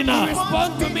respond to me to now.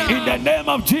 respond to me In the now. name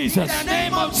of Jesus. In the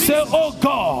name of Say, Jesus. oh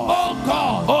God, Oh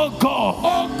God. oh God,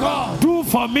 Oh God. do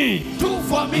for me Do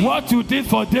for me what you did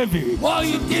for David. what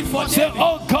you did for Say, David.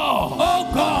 oh God,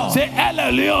 Oh God. say El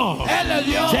Elyon, El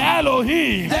Elyon. say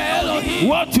Elohim, The Elohim.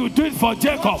 what you did for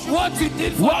Jacob, What you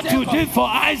did for what you Jacob. did for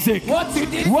Isaac, What you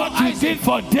did what for you Isaac. did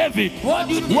for David, What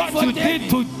you did what for you David. did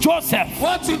to Joseph.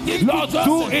 What you did Lord, to do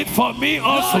Joseph. it for me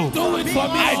Lord, also. do it for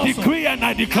me I also. decree and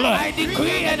I declare I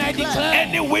decree and I declare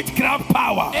any witchcraft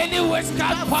power any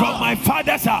witchcraft power from my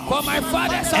father's house from my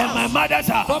father's and my house, mother's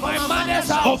from house my mother's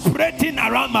house, operating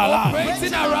around my life.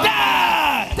 operating around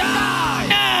Die! die.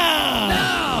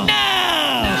 Now! Now.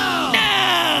 Now! Now.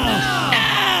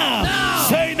 Now! Now.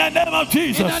 Say in the name of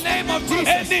Jesus. In the name of Jesus.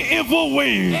 Any evil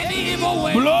wind Any evil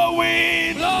wind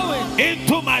blowing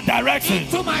into my direction,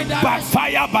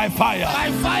 backfire by fire.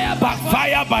 by fire,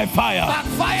 Backfire by fire.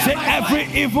 Backfire Say by every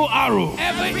fire. evil arrow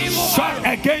Every evil shot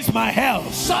arrow against my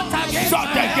health, shot against shot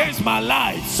my health, against my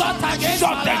life, shot against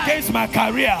shot my life, against my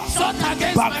career, shot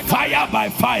against my backfire by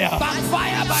fire.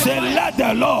 backfire by Say fire. let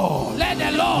the Lord Let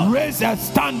the Lord raise a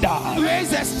standard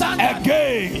raise a standard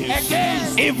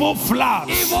against evil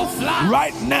flags evil flags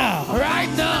right now. right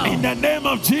now. In the name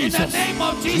of In Jesus, the name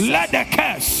of Jesus. let the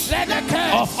curse Let the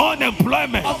curse of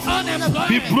unemployment of unemployment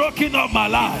be broken off my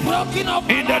life. broken up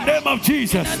In the name of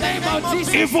Jesus, in the name of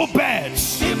Jesus. evil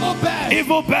birds, Evil birds,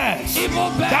 evil birds evil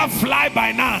birds that fly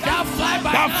by night, that fly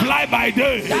by that night, fly by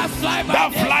day, that fly by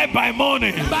that day, fly by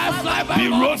morning, fly by be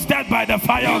morning, roasted by the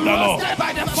fire of the Lord. roasted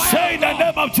by the fire Say in of the God.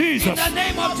 name of In Jesus. the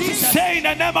name of Jesus. Say in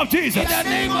the name of Jesus. In the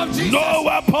name of Jesus. No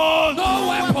weapon No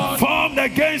weapon formed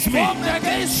against me formed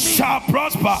against me shall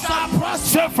prosper. shall prosper.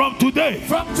 Say from today,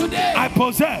 From today, I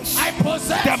possess I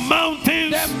possess the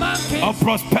mountains the mountains of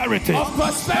prosperity. of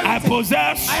prosperity. I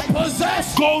possess I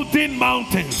possess golden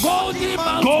mountains. golden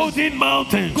mountains. Golden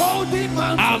mountains Golden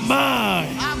mountains are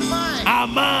mine. Are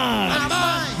mine.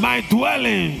 My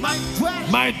dwelling.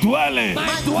 My dwelling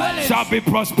My dwelling shall be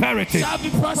prosperity. shall be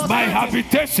prosperity. My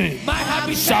habitation My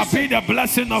habitation shall be the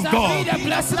blessing of shall God. be the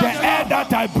blessing The of the air Lord.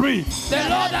 that I breathe The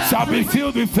Lord that shall I be breathe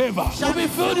filled with favor. shall be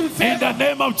filled with In favor. the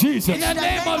name of Jesus. In the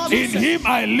name of In Jesus. Him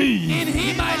I In live.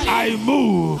 Him I live. I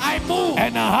move. I move.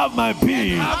 And I have my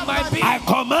being. have my being. I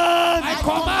command I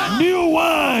command new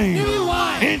wine new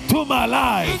wine into my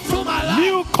life. into my life.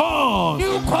 New corn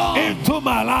New corn into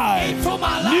my life. into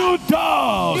my life. New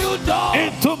doors New door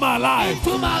into my life.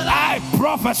 into my life. I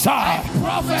prophesy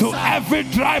prophesy to every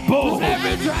dry bone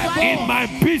every dry bone in my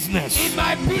business, in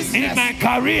my business, in my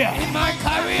career, in my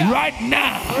career, right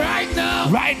now, right now,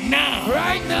 right now.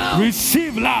 right now.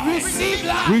 Receive life. Receive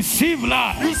life. Receive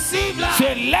life. Receive life.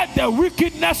 Say, let the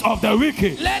wickedness of the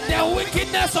wicked Let the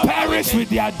wickedness of perish the with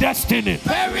their destiny. wicked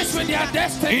perish with their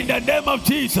destiny. In the name of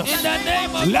Jesus. In the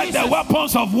name of Let Jesus. the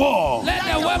weapons of war Let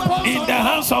the weapons in of the war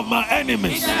hands of my in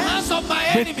enemies the hands of my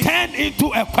be enemies turned into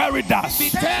a be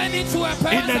paradise. turned into a In the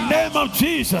paradise. name of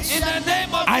Jesus, In the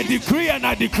name of I Jesus. decree and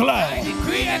I I declare,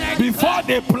 decree and I before declare,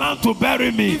 they plan to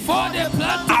bury me, before they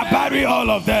plan to I bury all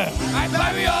of them. I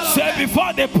bury all of Say, them.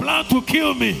 before they plan to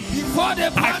kill me, Before they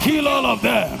plan I kill all of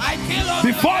them. I kill all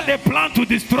Before of they them. plan to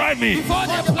destroy me, Before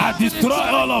they plan I to destroy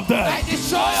all of I them.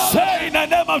 destroy all of Say them. in the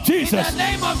name of In Jesus, the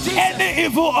name of Jesus. any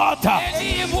evil altar,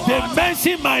 Any evil they altar,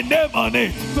 mention my name on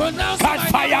it. pronounce Catch my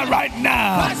fire name. right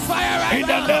now. Catch fire right In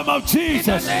the now. name of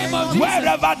Jesus, name of Jesus.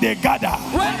 wherever they gather,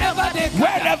 Wherever they gather,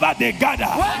 wherever they gather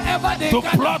wherever they to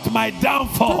gather, plot my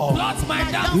downfall, plot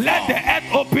my downfall. let the earth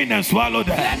open and swallow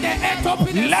them. Let the earth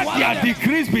open and Let swallow their them.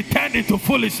 decrees be turned into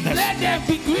foolishness. Let their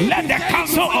degree Let be the turned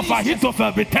counsel into of foolishness.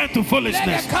 Ahithophel be turned to Let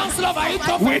foolishness. the counsel of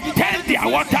Ahithophel We be turned turn to their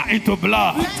foolishness. water into We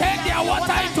blood. turn their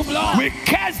water into blood. We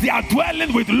curse their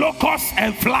dwelling with locusts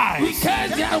and We flies.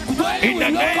 curse their dwelling In the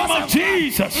with name locusts of and flies.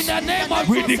 Jesus, In the name of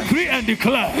we Jesus. decree and We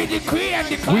declare. decree and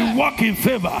We declare. walk in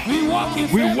favor. We walk in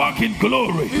We favor. walk in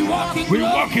glory. We walk in We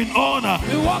glory. walk in honor.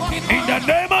 We walk in In the honor.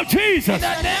 name of Jesus. In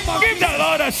the name of Give the Jesus.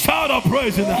 Lord a shout of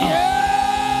praise in the house. Yes.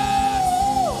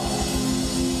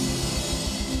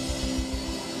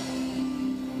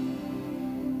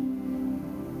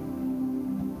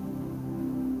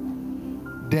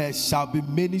 There shall be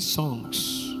many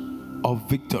songs of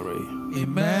victory.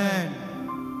 Amen.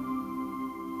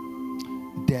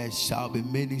 There shall be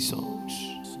many songs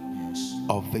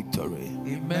of victory.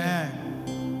 Amen.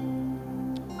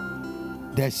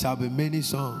 There shall be many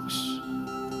songs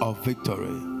of victory.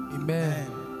 Amen.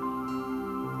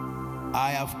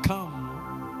 I have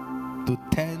come to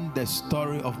turn the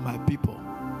story of my people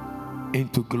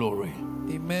into glory.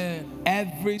 Amen.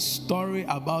 Every story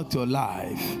about your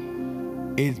life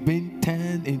is being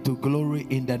turned into glory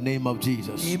in the name of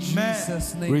Jesus. In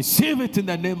Jesus' name. Receive it in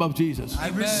the name of Jesus. I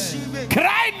receive it.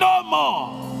 Cry no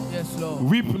more. Yes, Lord.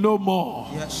 Weep no more.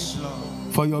 Yes,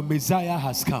 Lord. For your Messiah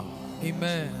has come.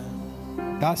 Amen.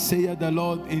 That saith the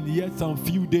Lord in yet some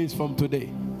few days from today.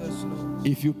 Yes, Lord.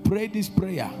 If you pray this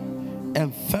prayer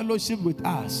and fellowship with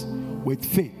us with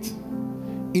faith,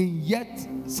 in yet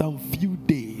some few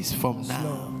days from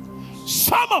now,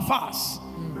 some of us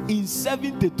in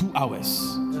 72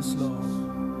 hours, Yes, Lord.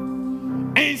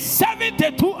 in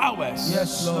 72 hours,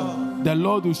 Yes, Lord. the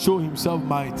Lord will show himself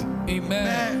mighty.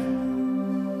 Amen.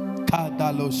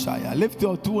 Kadaloshaya. Lift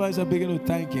your two hands and begin to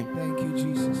thank him. Thank you,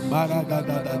 Jesus.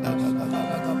 Maragadadadadadada.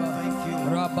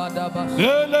 Rabadaba.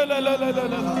 Le, le, le, le, le, le,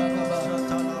 le.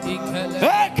 Ikele.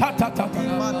 Eh, katatata. Thank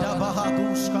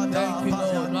you,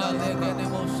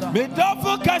 Lord. Me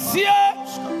dofo kasie.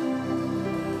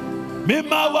 Me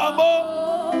mawamo.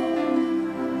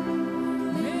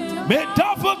 Me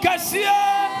dofo kasie.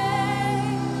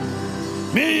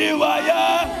 Me yiwaya.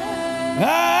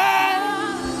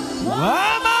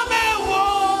 Wama me wo.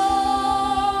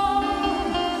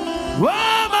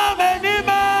 Wama me ni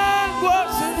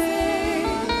mangwasi.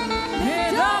 Me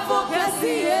dofo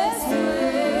kasie.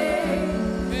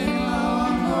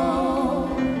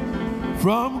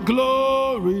 From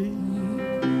glory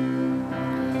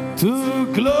to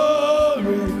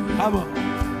glory, come on.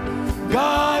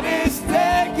 God is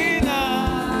taking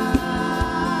us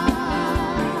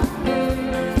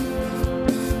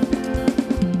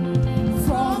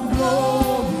From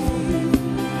glory.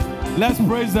 Let's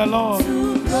praise the Lord.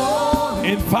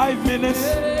 In 5 minutes.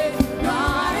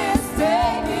 God is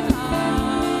taking us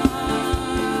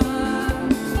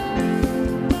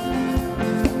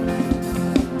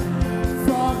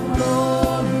from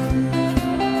glory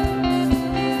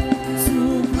to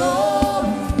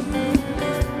glory.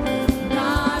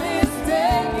 God is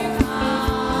taking us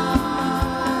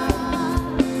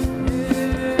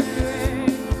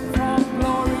from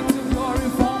glory to glory,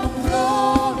 from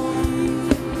glory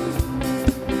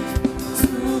to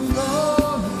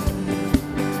glory.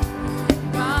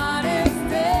 God is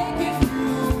taking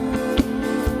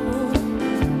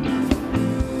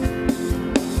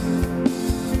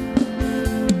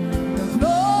the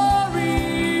glory,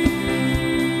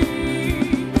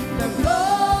 the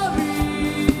glory,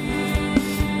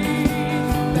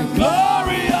 the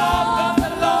glory of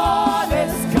the Lord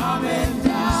is coming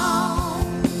down.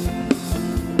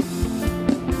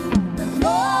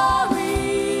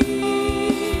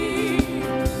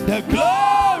 The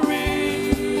glory,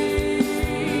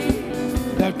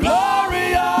 The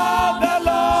glory of the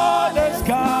Lord is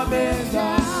coming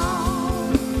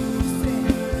down.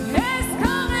 it's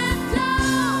coming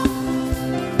down.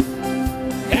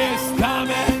 It's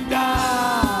coming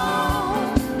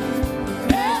down.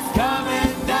 It's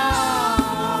coming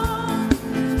down.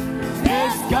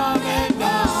 It's coming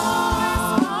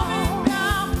down.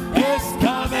 It's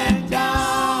coming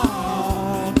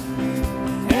down.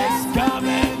 It's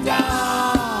coming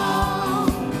down.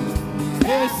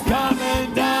 It's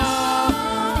coming down.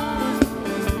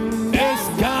 It's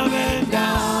coming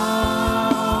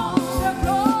down. The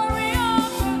glory of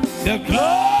The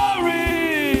glory,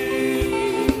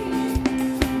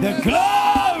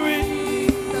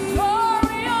 the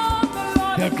glory of the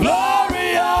Lord. the glory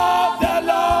of the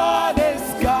Lord is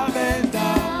coming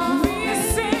down. We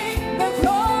sing the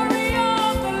glory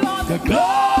of the Lord. The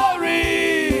glory,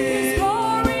 His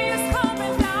glory is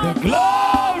coming down. the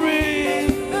glory,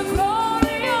 The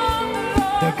glory of the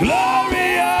Lord. the glory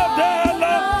of the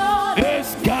Lord is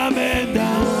coming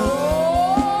down. Oh,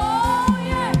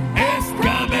 yeah. It's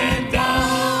coming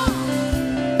down.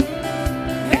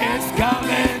 It's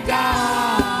coming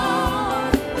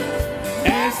down.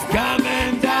 It's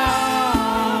coming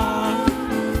down.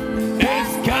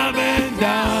 It's coming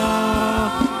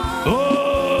down.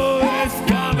 Oh, it's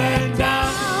coming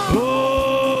down.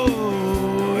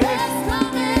 Oh, It's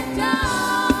coming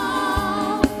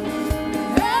down.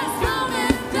 It's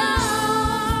coming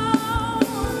down.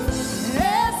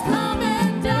 It's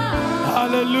coming down.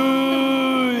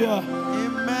 hallelujah.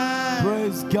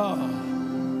 Praise God.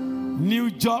 New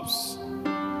jobs,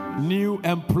 new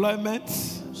employment,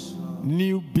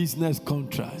 new business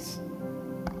contracts.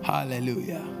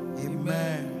 Hallelujah.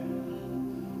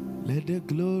 Let the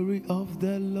glory of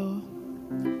the Lord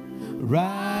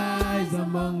rise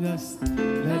among us.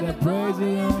 Let the praise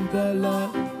of the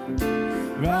Lord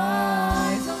rise.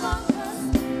 Rise among us.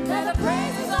 Let the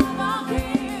praises of our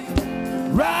King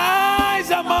Rise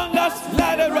among us.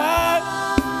 Let it rise.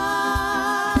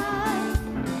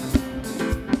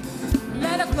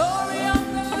 Let the glory of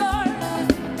the Lord.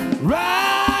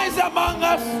 Rise among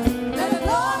us. Let the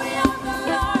glory of the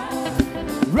Lord.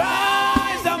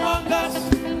 Rise among us.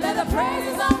 Let the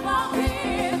praises of our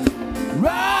King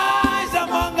Rise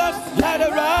among us. Let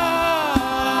it rise.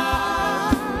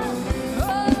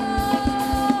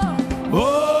 Oh, Oh,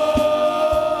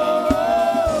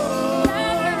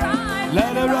 let it rise.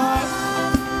 let it rise.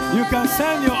 You can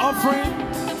send your offering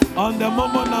on the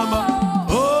Momo number.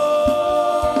 Oh,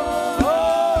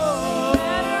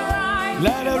 Let it rise.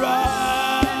 let it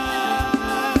rise.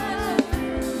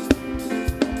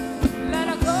 Let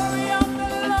the glory of the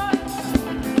Lord.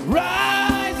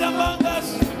 Rise among us.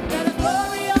 Let the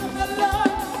glory of the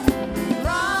Lord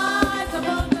rise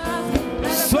among us. Let the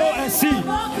Sow a praises seed. of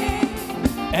our King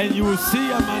And you will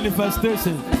see a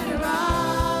manifestation. let it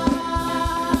rise.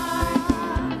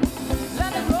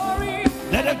 Let the glory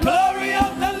Let the glory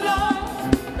of the Lord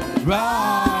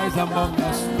rise rise among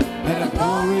us. Let the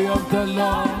glory of the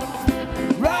Lord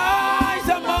rise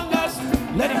among us.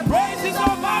 Let the praises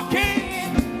of our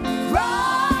King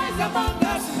rise among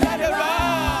us. Let it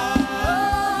rise.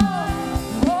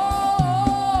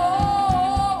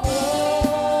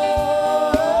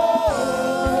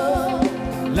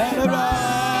 Let it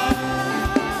rise.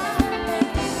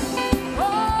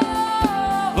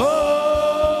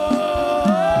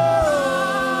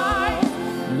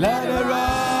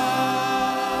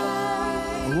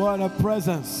 What a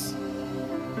presence.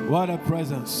 What a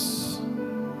presence.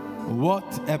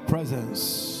 What a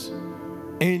presence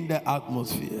in the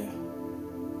atmosphere.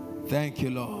 Thank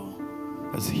you, Lord.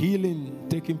 There's healing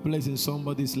taking place in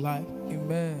somebody's life.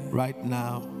 Amen. Right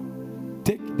now.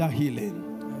 Take that healing.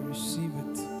 I receive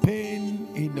it. Pain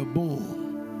in the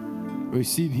bone.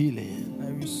 Receive healing. I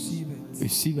receive it.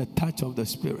 Receive a touch of the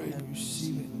Spirit. I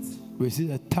receive it.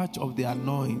 Receive a touch of the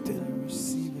anointing. I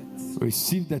receive it.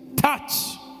 Receive the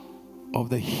touch of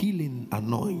the healing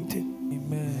anointing.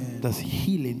 Amen. There's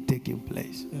healing taking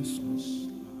place. Yes, Lord.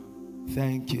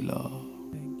 Thank you, Lord.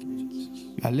 Thank you, Jesus.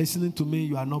 You are listening to me.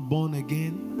 You are not born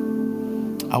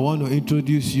again. I want to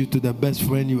introduce you to the best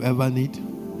friend you ever need.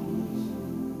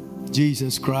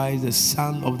 Jesus Christ, the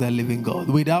Son of the living God.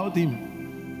 Without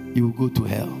him, you will go to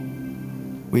hell.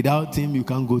 Without him, you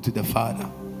can't go to the Father.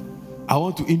 I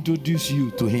want to introduce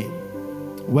you to him.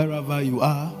 Wherever you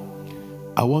are,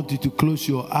 I want you to close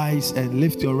your eyes and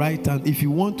lift your right hand if you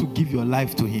want to give your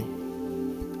life to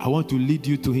him. I want to lead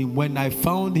you to him. When I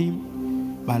found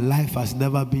him, my life has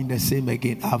never been the same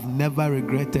again. I've never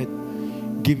regretted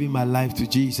giving my life to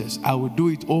Jesus. I will do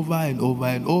it over and over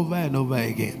and over and over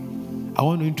again. I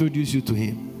want to introduce you to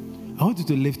him. I want you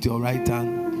to lift your right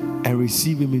hand and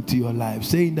receive him into your life.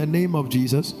 Say, in the name of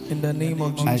Jesus. In the name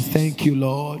of Jesus. I thank you,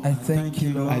 Lord. I thank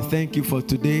you, Lord. I thank you for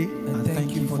today. I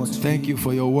thank you for today. Thank you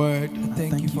for your word. I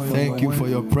thank you for your Thank you word. for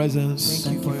your presence.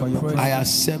 Thank you for your presence. I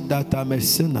accept that I'm a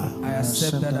sinner. I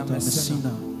accept that I'm a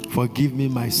sinner. Forgive me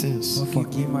my sins.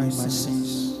 Forgive my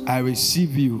sins. I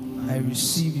receive you I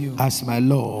receive you as my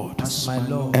Lord as my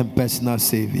Lord and personal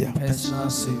Savior. personal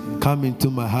Savior. Come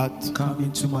into my heart. Come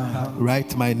into my heart.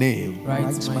 Write my name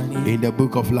Write my name in the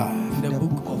book of life, in the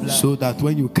book of life. so that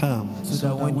when you come So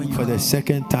that when we for the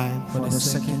second time, for the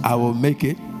second I will make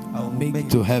it I will make it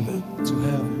to heaven. to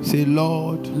heaven. Say,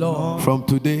 Lord, Lord, from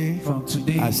today, from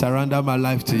today I surrender my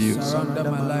life to you. surrender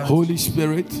my life. Holy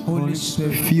Spirit, Holy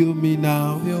Spirit, fill me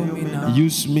now. fill me now.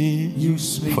 Use me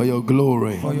Use me for your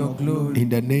glory. for your glory. In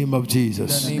the name of In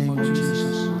Jesus. the name of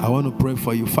Jesus. I want to pray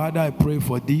for you. Father, I pray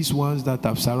for these ones that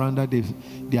have surrendered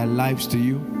their lives to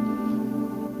you.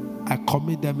 I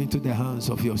commit them into the hands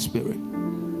of your Spirit.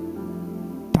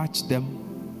 Touch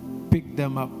them, pick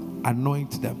them up,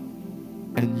 anoint them,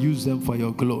 and use them for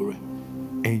your glory.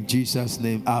 In Jesus'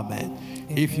 name, amen.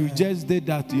 If you just did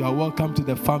that, you are welcome to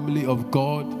the family of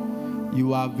God.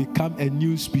 You have become a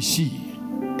new species,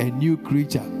 a new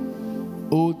creature.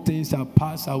 Old things have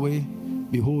passed away.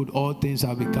 Behold, all things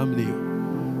have become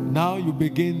new. Now you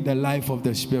begin the life of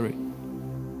the Spirit.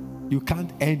 You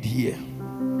can't end here,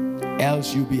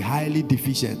 else you'll be highly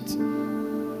deficient.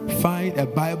 Find a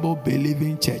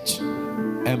Bible-believing church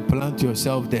and plant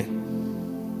yourself there.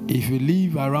 If you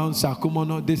live around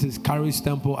Sakumono, this is Caris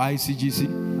Temple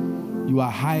ICGC. You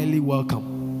are highly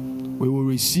welcome. We will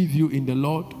receive you in the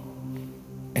Lord,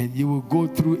 and you will go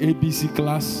through ABC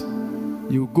class.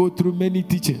 You will go through many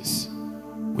teachings.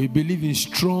 We believe in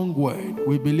strong word.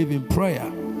 We believe in prayer.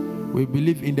 We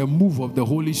believe in the move of the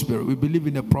Holy Spirit. We believe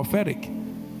in the prophetic.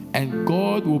 And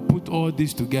God will put all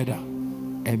this together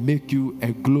and make you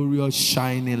a glorious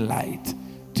shining light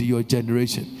to your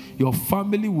generation. Your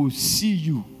family will see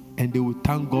you and they will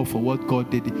thank God for what God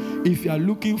did. If you are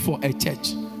looking for a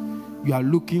church, you are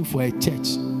looking for a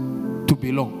church to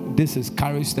belong. This is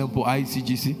Caris Temple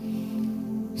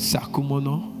ICGC,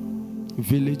 Sakumono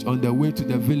village. On the way to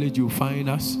the village, you'll find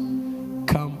us.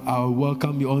 Come, I'll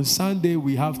welcome you. On Sunday,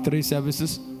 we have 3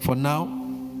 services for now.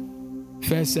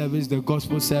 First service, the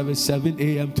gospel service, 7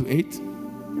 a.m. to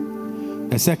 8.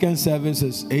 The second service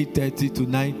is 8:30 to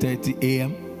 9:30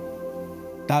 a.m.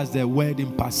 That's the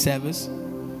wedding pass service.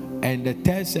 And the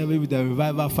third service with the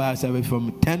revival fire service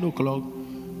from 10 o'clock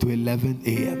to 11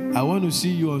 a.m. I want to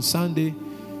see you on Sunday.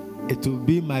 It will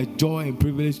be my joy and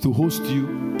privilege to host you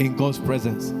in God's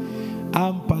presence.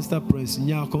 I'm Pastor Prince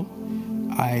Nyako.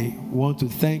 I want to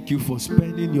thank you for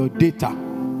spending your data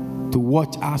to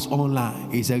watch us online.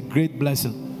 It's a great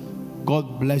blessing.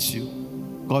 God bless you.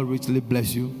 God richly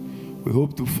bless you. We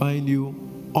hope to find you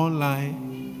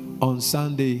online on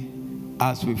Sunday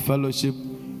as we fellowship.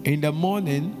 In the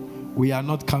morning, we are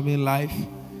not coming live,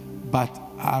 but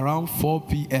around 4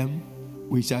 p.m.,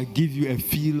 we shall give you a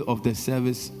feel of the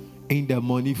service in the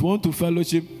morning. If you want to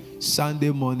fellowship Sunday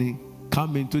morning,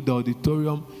 come into the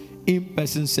auditorium.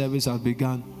 In-person service has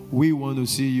begun. We want to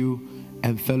see you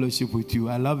and fellowship with you.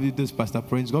 I love you, this Pastor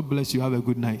Prince. God bless you. Have a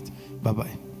good night.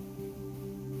 Bye-bye.